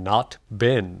had not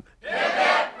been.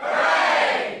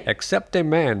 Except a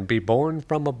man be born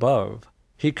from above,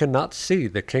 he cannot see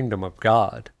the kingdom of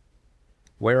God.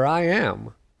 Where I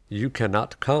am, you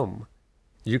cannot come.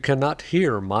 You cannot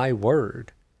hear my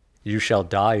word. You shall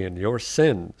die in your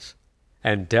sins.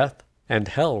 And death and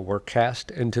hell were cast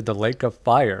into the lake of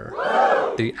fire.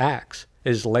 The axe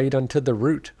is laid unto the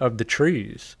root of the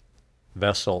trees,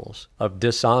 vessels of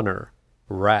dishonor,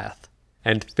 wrath,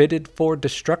 and fitted for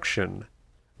destruction,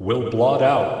 will blot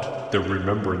out the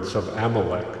remembrance of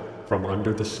Amalek from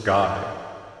under the sky.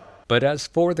 But as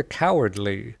for the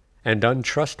cowardly and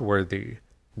untrustworthy,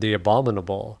 the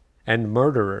abominable, and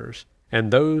murderers,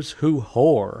 and those who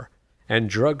whore, and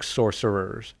drug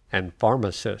sorcerers, and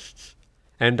pharmacists,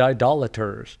 and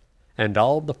idolaters, and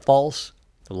all the false,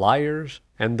 liars,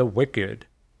 and the wicked,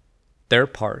 their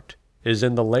part is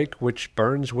in the lake which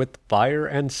burns with fire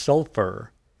and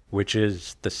sulfur, which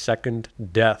is the second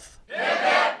death.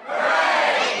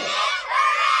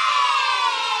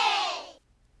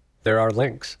 There are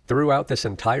links throughout this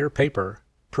entire paper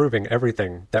proving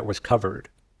everything that was covered.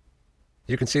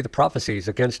 You can see the prophecies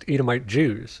against Edomite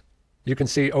Jews. You can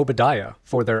see Obadiah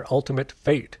for their ultimate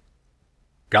fate.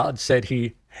 God said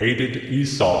he hated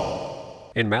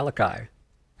Esau in Malachi,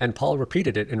 and Paul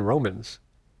repeated it in Romans.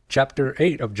 Chapter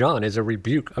 8 of John is a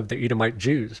rebuke of the Edomite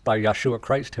Jews by Yeshua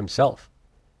Christ himself.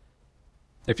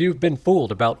 If you've been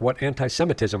fooled about what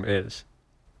anti-Semitism is,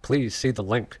 please see the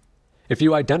link. If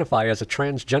you identify as a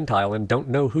trans-Gentile and don't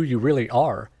know who you really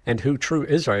are and who true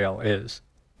Israel is,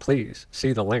 please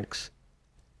see the links.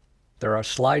 There are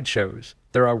slideshows,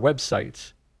 there are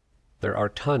websites, there are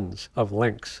tons of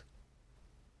links.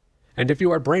 And if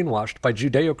you are brainwashed by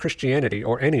Judeo-Christianity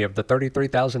or any of the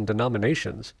 33,000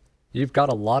 denominations, you've got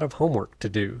a lot of homework to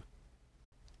do.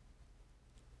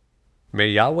 May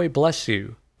Yahweh bless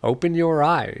you, open your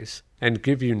eyes, and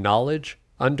give you knowledge,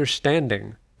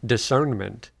 understanding,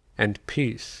 discernment, and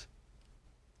peace.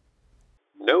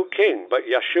 No king but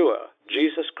Yeshua,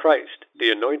 Jesus Christ,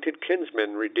 the anointed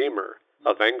kinsman redeemer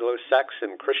of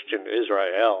Anglo-Saxon Christian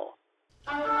Israel.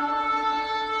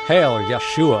 Hail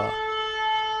Yeshua!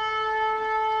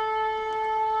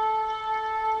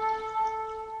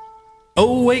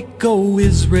 Awake, O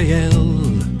Israel,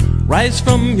 rise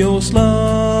from your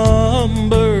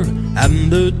slumber,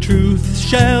 and the truth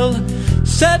shall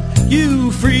set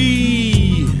you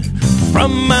free.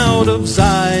 From out of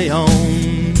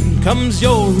Zion comes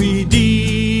your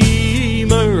Redeemer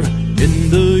in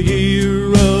the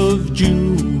year of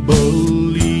Jubilee.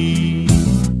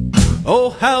 Oh,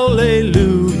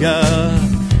 hallelujah,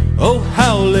 oh,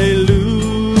 hallelujah.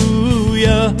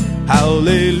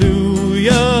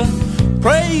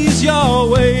 is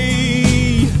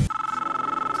Yahweh.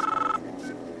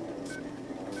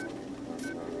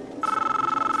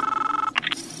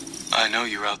 I know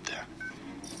you're out there.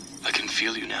 I can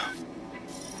feel you now.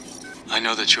 I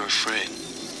know that you're afraid.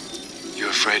 You're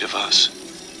afraid of us.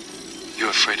 You're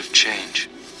afraid of change.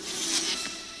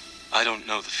 I don't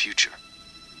know the future.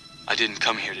 I didn't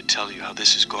come here to tell you how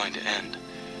this is going to end.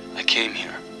 I came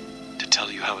here to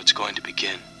tell you how it's going to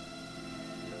begin.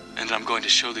 And I'm going to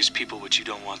show these people what you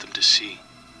don't want them to see.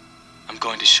 I'm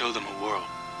going to show them a world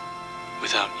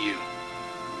without you.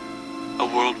 A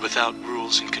world without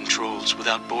rules and controls,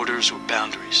 without borders or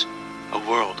boundaries. A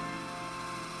world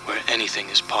where anything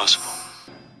is possible.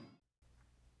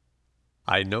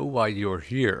 I know why you're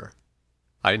here.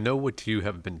 I know what you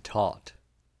have been taught,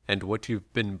 and what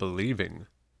you've been believing.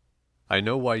 I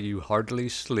know why you hardly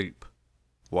sleep,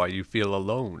 why you feel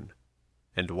alone,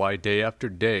 and why day after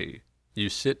day you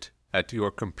sit at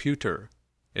your computer,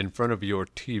 in front of your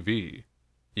TV,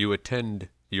 you attend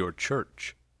your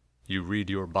church, you read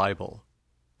your Bible,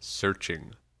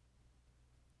 searching.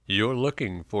 You're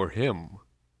looking for Him.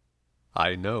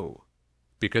 I know,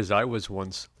 because I was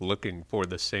once looking for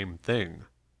the same thing.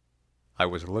 I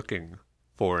was looking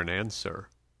for an answer.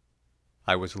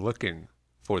 I was looking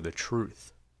for the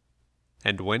truth.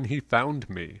 And when He found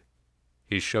me,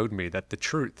 He showed me that the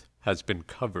truth has been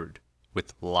covered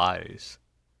with lies.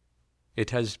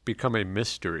 It has become a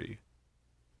mystery.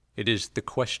 It is the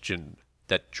question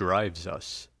that drives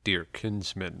us, dear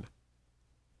kinsmen.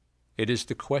 It is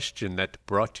the question that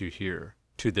brought you here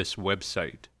to this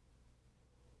website.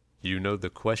 You know the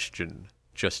question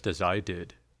just as I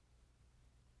did.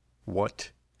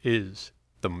 What is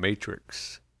the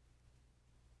Matrix?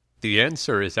 The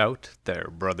answer is out there,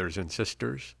 brothers and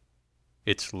sisters.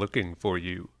 It's looking for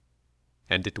you,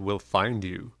 and it will find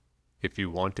you if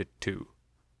you want it to.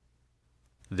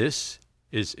 This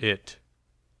is it.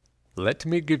 Let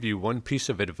me give you one piece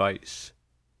of advice.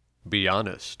 Be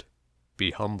honest, be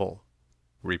humble,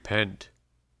 repent,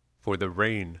 for the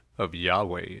reign of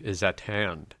Yahweh is at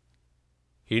hand.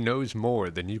 He knows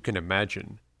more than you can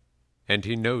imagine, and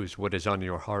He knows what is on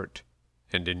your heart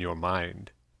and in your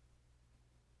mind.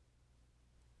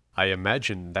 I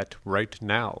imagine that right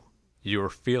now you're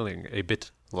feeling a bit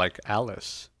like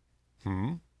Alice.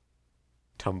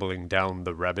 Tumbling down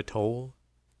the rabbit hole?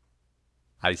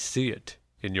 I see it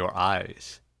in your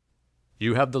eyes.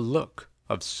 You have the look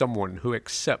of someone who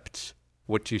accepts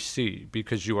what you see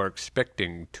because you are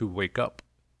expecting to wake up.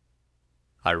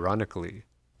 Ironically,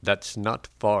 that's not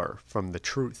far from the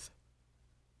truth.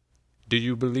 Do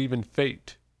you believe in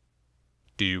fate?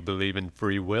 Do you believe in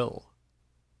free will?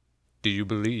 Do you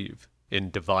believe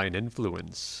in divine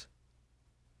influence?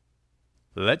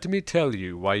 Let me tell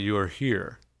you why you are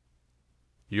here.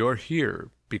 You're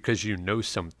here because you know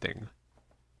something.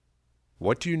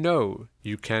 What you know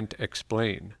you can't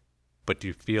explain, but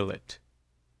you feel it.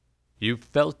 You've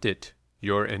felt it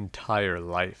your entire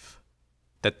life,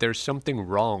 that there's something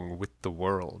wrong with the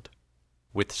world,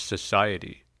 with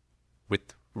society,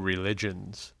 with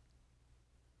religions.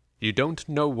 You don't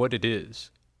know what it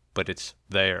is, but it's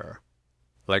there,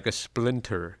 like a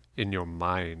splinter in your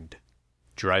mind,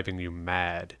 driving you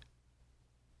mad.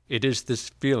 It is this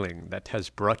feeling that has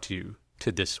brought you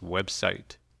to this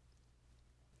website.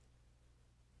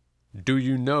 Do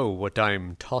you know what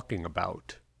I'm talking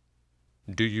about?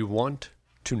 Do you want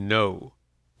to know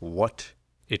what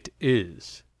it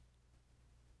is?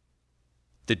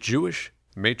 The Jewish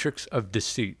matrix of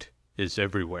deceit is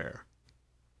everywhere.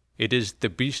 It is the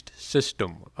beast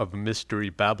system of Mystery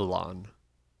Babylon.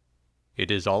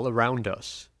 It is all around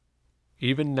us,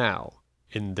 even now,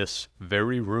 in this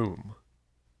very room.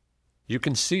 You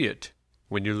can see it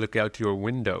when you look out your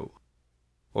window,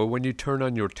 or when you turn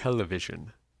on your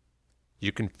television.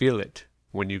 You can feel it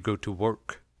when you go to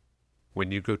work,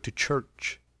 when you go to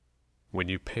church, when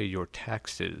you pay your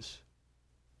taxes.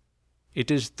 It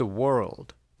is the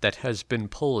world that has been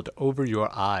pulled over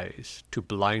your eyes to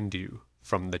blind you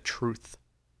from the truth.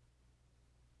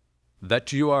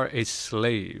 That you are a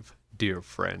slave, dear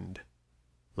friend.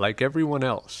 Like everyone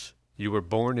else, you were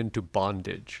born into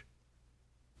bondage,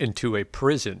 into a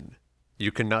prison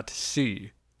you cannot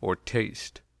see or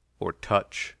taste or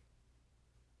touch.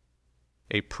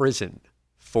 A prison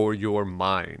for your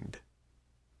mind.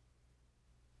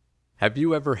 Have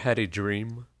you ever had a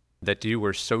dream that you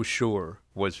were so sure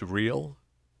was real?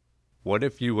 What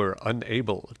if you were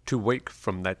unable to wake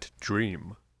from that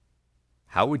dream?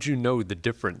 How would you know the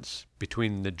difference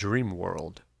between the dream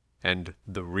world and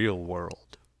the real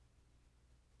world?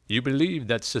 You believe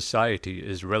that society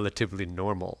is relatively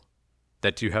normal,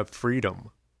 that you have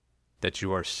freedom, that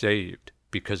you are saved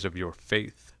because of your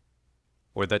faith.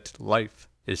 or that life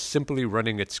is simply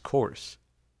running its course,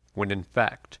 when in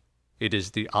fact it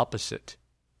is the opposite,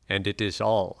 and it is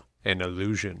all an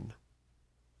illusion.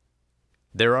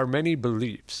 There are many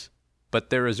beliefs, but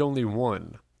there is only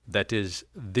one that is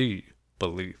the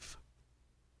belief.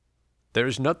 There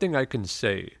is nothing I can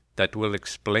say that will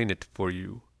explain it for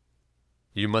you.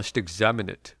 You must examine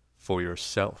it for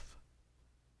yourself.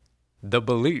 The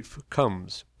belief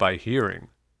comes by hearing,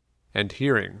 and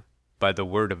hearing by the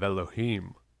word of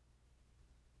Elohim.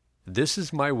 This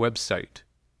is my website.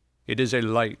 It is a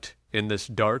light in this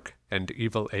dark and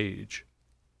evil age.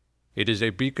 It is a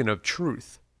beacon of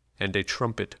truth and a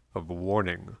trumpet of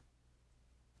warning.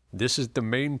 This is the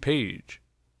main page.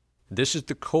 This is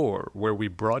the core where we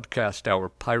broadcast our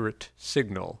pirate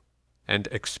signal and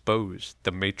expose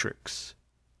the matrix.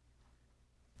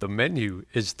 The menu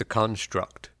is the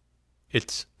construct.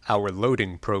 It's our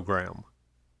loading program.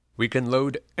 We can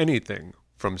load anything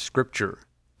from scripture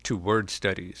to word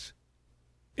studies,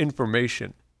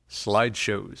 information,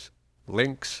 slideshows,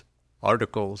 links,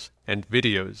 articles, and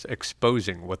videos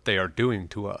exposing what they are doing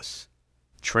to us,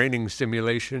 training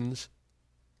simulations,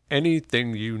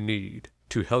 anything you need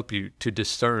to help you to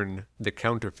discern the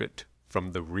counterfeit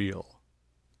from the real.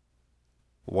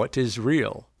 What is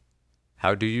real?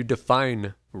 How do you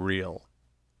define real?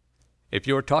 If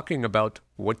you're talking about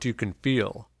what you can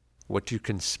feel, what you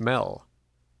can smell,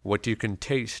 what you can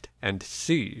taste and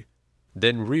see,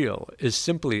 then real is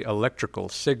simply electrical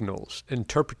signals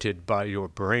interpreted by your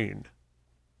brain.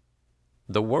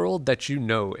 The world that you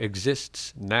know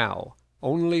exists now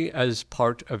only as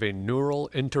part of a neural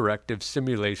interactive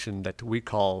simulation that we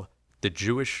call the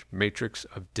Jewish matrix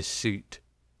of deceit.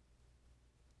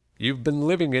 You've been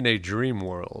living in a dream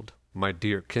world, my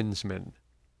dear kinsmen.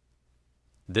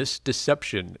 This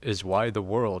deception is why the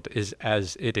world is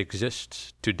as it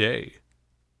exists today.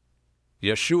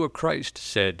 Yeshua Christ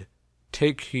said,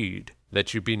 "Take heed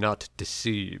that you be not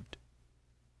deceived."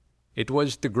 It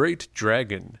was the great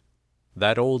dragon,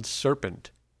 that old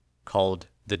serpent, called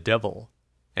the devil,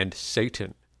 and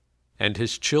Satan, and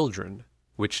his children,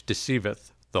 which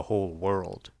deceiveth the whole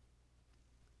world.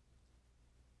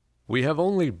 We have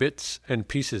only bits and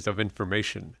pieces of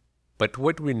information, but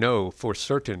what we know for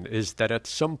certain is that at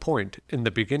some point in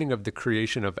the beginning of the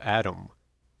creation of Adam,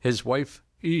 his wife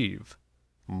Eve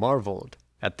marveled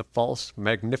at the false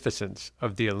magnificence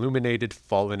of the illuminated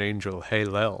fallen angel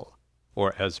Hallel,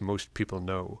 or as most people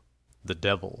know, the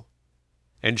devil,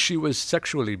 and she was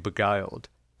sexually beguiled,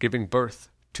 giving birth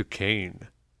to Cain.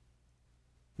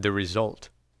 The result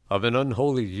of an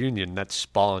unholy union that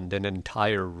spawned an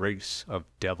entire race of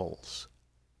devils.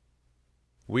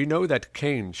 We know that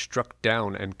Cain struck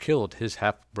down and killed his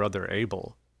half-brother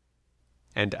Abel,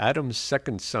 and Adam's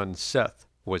second son Seth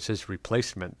was his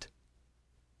replacement.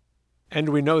 And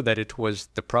we know that it was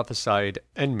the prophesied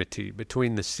enmity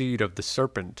between the seed of the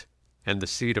serpent and the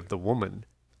seed of the woman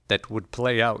that would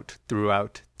play out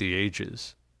throughout the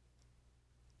ages.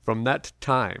 From that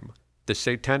time, the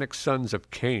satanic sons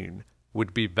of Cain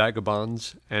would be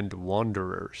vagabonds and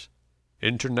wanderers,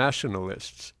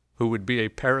 internationalists who would be a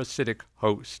parasitic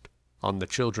host on the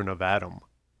children of Adam.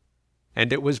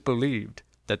 And it was believed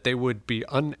that they would be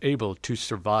unable to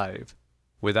survive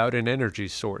without an energy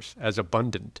source as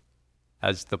abundant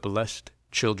as the blessed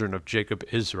children of Jacob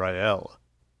Israel,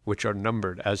 which are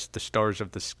numbered as the stars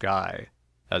of the sky,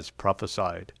 as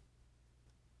prophesied.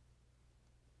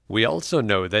 We also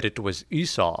know that it was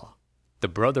Esau, the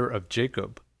brother of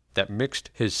Jacob, that mixed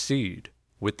his seed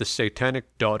with the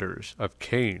satanic daughters of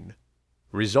Cain,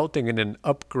 resulting in an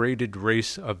upgraded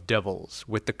race of devils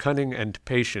with the cunning and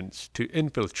patience to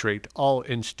infiltrate all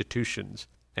institutions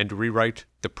and rewrite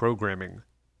the programming,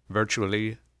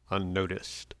 virtually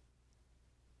unnoticed.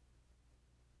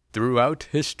 Throughout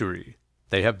history,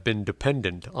 they have been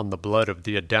dependent on the blood of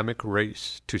the Adamic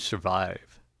race to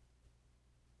survive.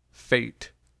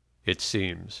 Fate, it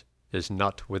seems, is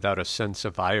not without a sense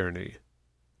of irony.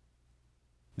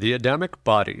 The Adamic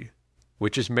body,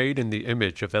 which is made in the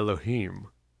image of Elohim,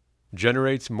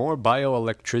 generates more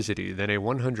bioelectricity than a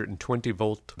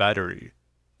 120-volt battery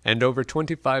and over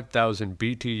 25,000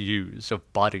 BTUs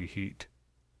of body heat.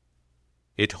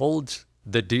 It holds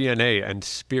the DNA and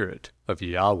spirit of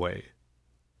Yahweh.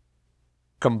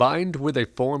 Combined with a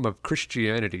form of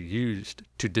Christianity used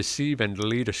to deceive and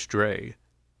lead astray,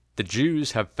 the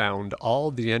Jews have found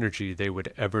all the energy they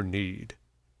would ever need.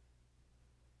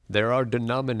 There are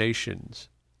denominations,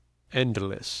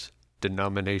 endless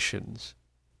denominations,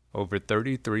 over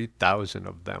 33,000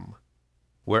 of them,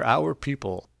 where our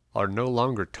people are no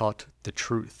longer taught the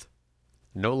truth,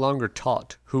 no longer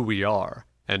taught who we are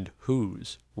and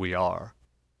whose we are.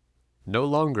 no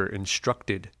longer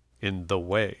instructed in the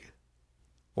way,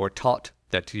 or taught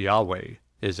that Yahweh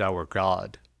is our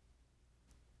God.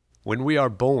 When we are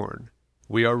born,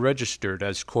 we are registered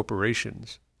as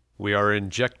corporations. We are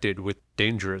injected with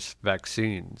dangerous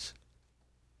vaccines.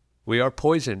 We are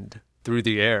poisoned through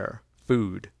the air,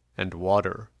 food, and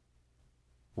water.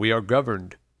 We are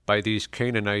governed by these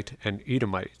Canaanite and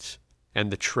Edomites and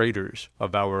the traitors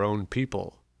of our own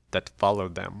people that follow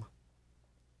them.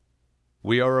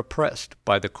 We are oppressed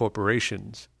by the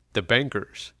corporations, the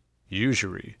bankers,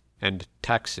 usury, and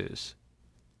taxes.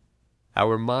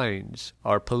 Our minds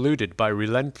are polluted by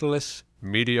relentless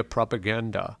media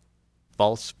propaganda,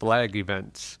 false flag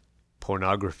events,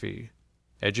 pornography,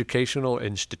 educational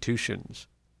institutions,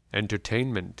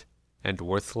 entertainment, and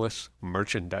worthless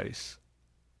merchandise.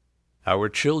 Our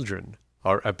children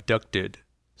are abducted,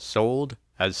 sold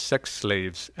as sex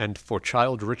slaves, and for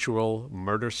child ritual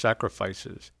murder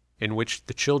sacrifices, in which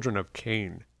the children of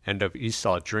Cain and of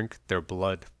Esau drink their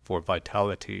blood for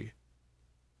vitality.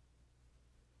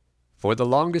 For the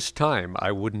longest time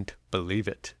I wouldn't believe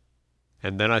it,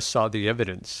 and then I saw the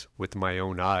evidence with my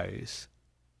own eyes,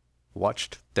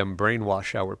 watched them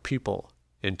brainwash our people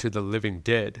into the living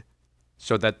dead,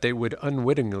 so that they would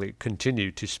unwittingly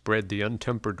continue to spread the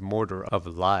untempered mortar of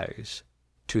lies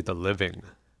to the living.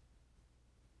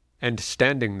 And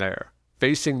standing there,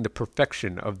 facing the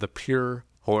perfection of the pure,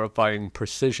 horrifying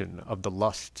precision of the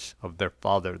lusts of their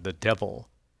father, the devil,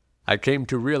 I came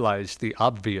to realize the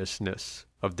obviousness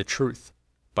of the truth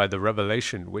by the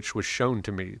revelation which was shown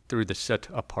to me through the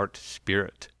set-apart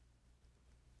Spirit.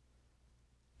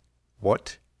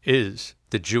 What is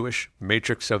the Jewish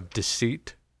matrix of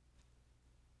deceit?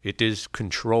 It is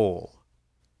control.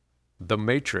 The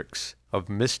matrix of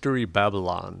Mystery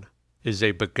Babylon is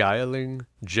a beguiling,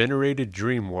 generated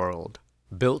dream world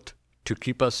built to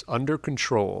keep us under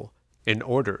control in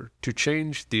order to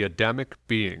change the Adamic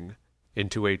being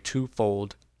into a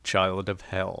twofold child of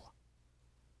hell.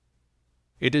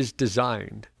 It is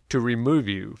designed to remove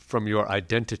you from your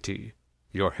identity,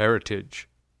 your heritage,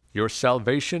 your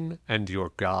salvation, and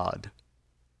your God,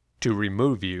 to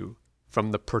remove you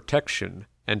from the protection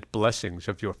and blessings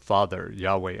of your Father,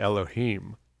 Yahweh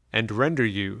Elohim, and render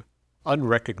you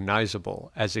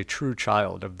unrecognizable as a true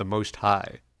child of the Most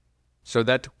High, so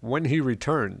that when He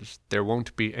returns there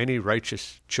won't be any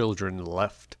righteous children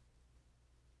left,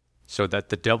 so that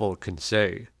the devil can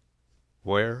say,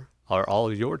 "Where are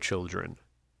all your children?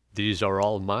 These are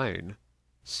all mine.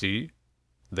 See,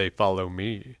 they follow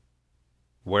me.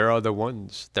 Where are the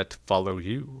ones that follow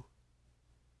you?"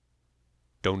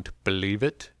 Don't believe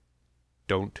it?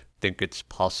 Don't think it's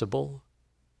possible?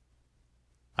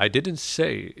 I didn't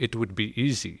say it would be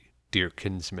easy, dear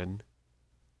kinsman.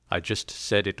 I just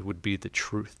said it would be the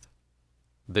truth.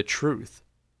 The truth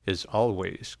is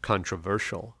always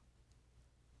controversial.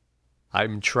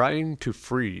 I'm trying to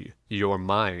free your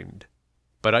mind,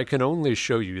 but I can only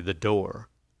show you the door.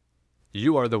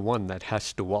 You are the one that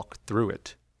has to walk through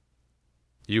it.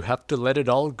 You have to let it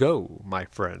all go, my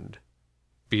friend.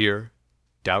 Fear,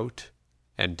 doubt,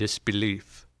 and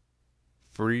disbelief.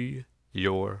 Free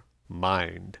your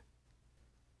mind.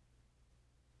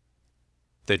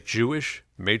 The Jewish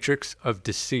matrix of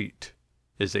deceit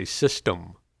is a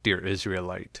system, dear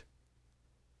Israelite.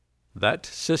 That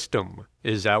system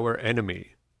is our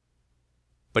enemy.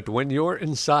 But when you're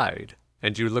inside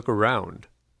and you look around,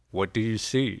 what do you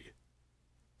see?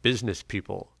 Business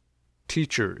people,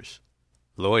 teachers,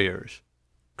 lawyers,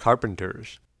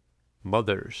 carpenters,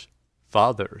 mothers,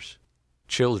 fathers,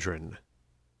 children.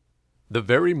 The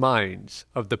very minds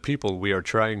of the people we are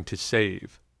trying to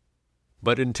save.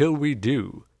 But until we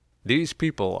do, these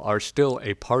people are still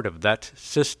a part of that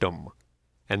system,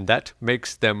 and that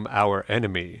makes them our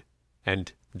enemy,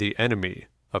 and the enemy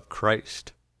of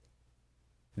Christ.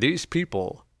 These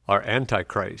people are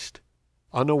Antichrist,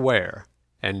 unaware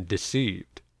and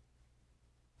deceived.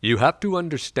 You have to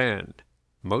understand,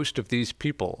 most of these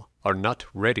people are not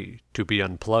ready to be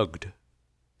unplugged,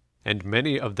 and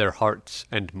many of their hearts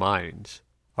and minds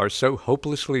are so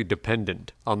hopelessly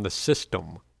dependent on the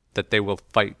system that they will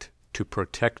fight to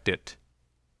protect it.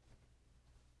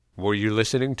 Were you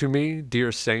listening to me,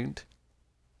 dear saint?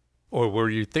 Or were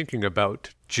you thinking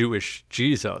about Jewish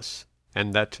Jesus,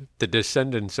 and that the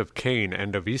descendants of Cain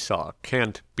and of Esau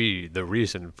can't be the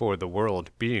reason for the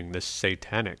world being this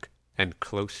satanic and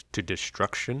close to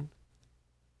destruction?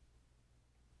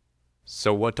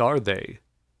 So what are they,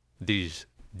 these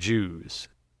Jews?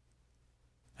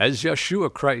 As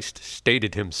Yeshua Christ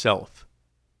stated himself,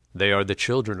 they are the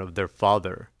children of their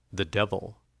father, the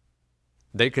devil.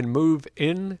 They can move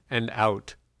in and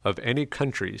out of any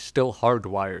country still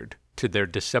hardwired to their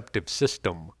deceptive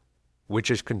system,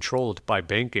 which is controlled by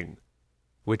banking,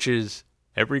 which is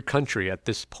every country at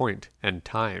this point and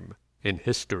time in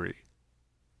history.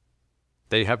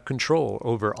 They have control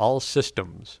over all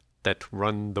systems that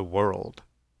run the world.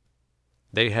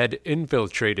 They had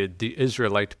infiltrated the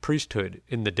Israelite priesthood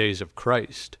in the days of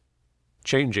Christ,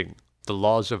 changing the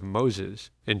laws of Moses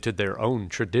into their own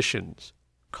traditions,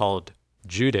 called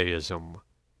Judaism,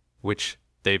 which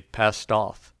they've passed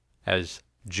off as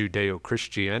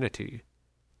Judeo-Christianity,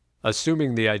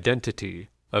 assuming the identity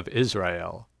of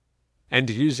Israel, and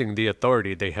using the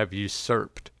authority they have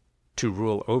usurped to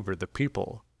rule over the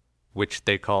people, which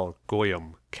they call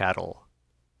Goyim cattle.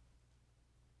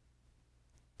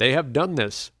 They have done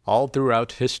this all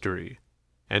throughout history,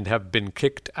 and have been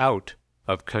kicked out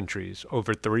of countries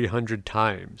over 300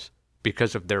 times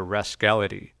because of their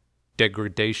rascality,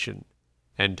 degradation,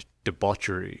 and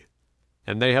debauchery,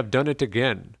 and they have done it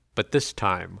again, but this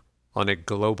time on a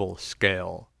global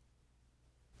scale.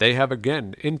 They have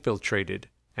again infiltrated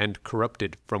and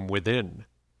corrupted from within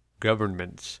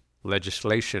governments,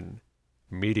 legislation,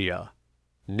 media,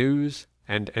 news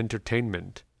and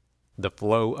entertainment, the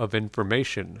flow of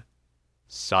information,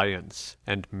 science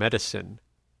and medicine,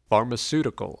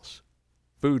 pharmaceuticals,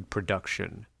 food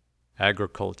production,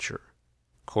 agriculture,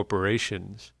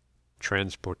 corporations,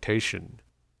 transportation,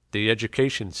 the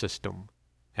education system,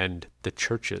 and the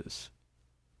churches.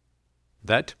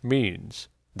 That means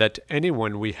that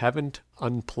anyone we haven't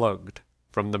unplugged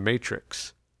from the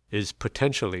Matrix is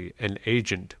potentially an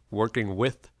agent working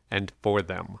with and for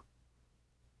them.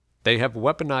 They have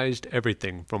weaponized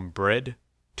everything from bread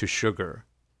to sugar,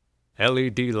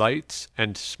 LED lights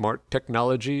and smart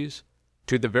technologies,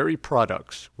 to the very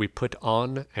products we put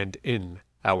on and in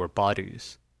our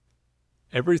bodies.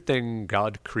 Everything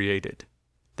God created,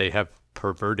 they have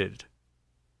perverted.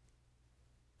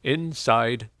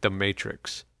 Inside the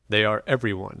Matrix, they are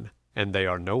everyone and they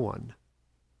are no one.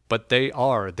 But they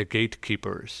are the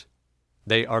gatekeepers.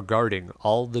 They are guarding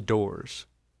all the doors.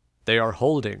 They are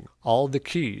holding all the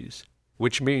keys,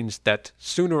 which means that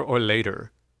sooner or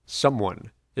later,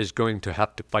 someone is going to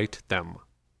have to fight them.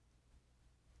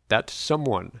 That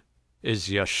someone is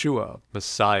Yeshua,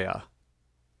 Messiah.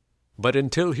 But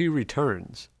until he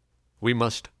returns, we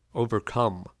must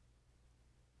overcome.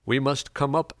 We must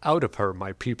come up out of her,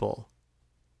 my people.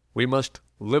 We must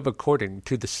live according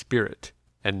to the Spirit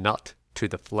and not to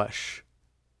the flesh.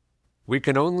 We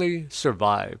can only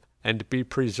survive and be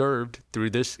preserved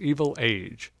through this evil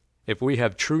age if we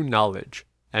have true knowledge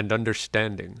and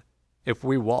understanding, if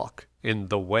we walk in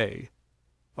the way,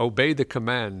 obey the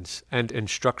commands and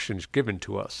instructions given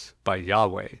to us by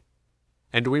Yahweh,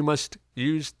 and we must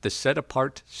use the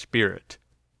set-apart Spirit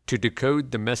to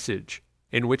decode the message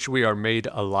in which we are made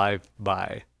alive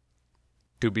by,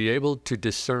 to be able to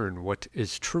discern what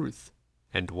is truth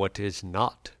and what is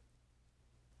not,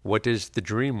 what is the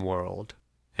dream world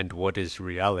and what is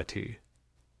reality.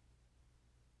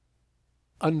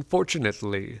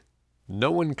 Unfortunately, no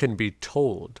one can be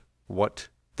told what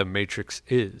the Matrix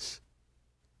is.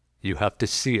 You have to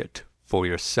see it for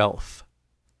yourself.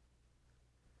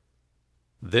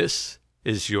 This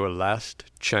is your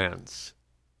last chance.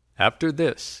 After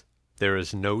this, there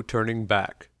is no turning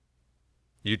back.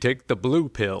 You take the blue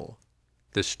pill.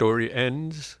 The story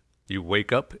ends. You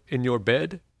wake up in your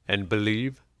bed and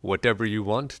believe whatever you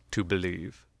want to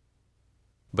believe.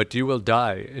 But you will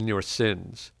die in your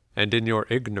sins and in your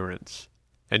ignorance,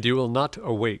 and you will not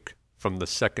awake from the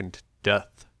second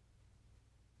death.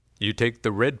 You take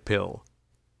the red pill.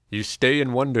 You stay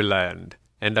in Wonderland,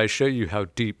 and I show you how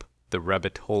deep the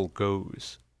rabbit hole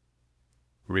goes.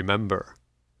 Remember,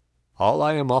 all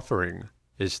I am offering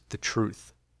is the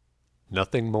truth,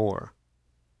 nothing more.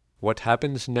 What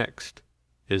happens next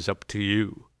is up to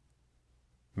you.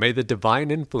 May the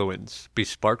divine influence be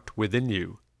sparked within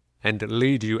you and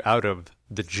lead you out of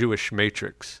the Jewish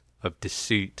matrix of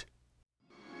deceit,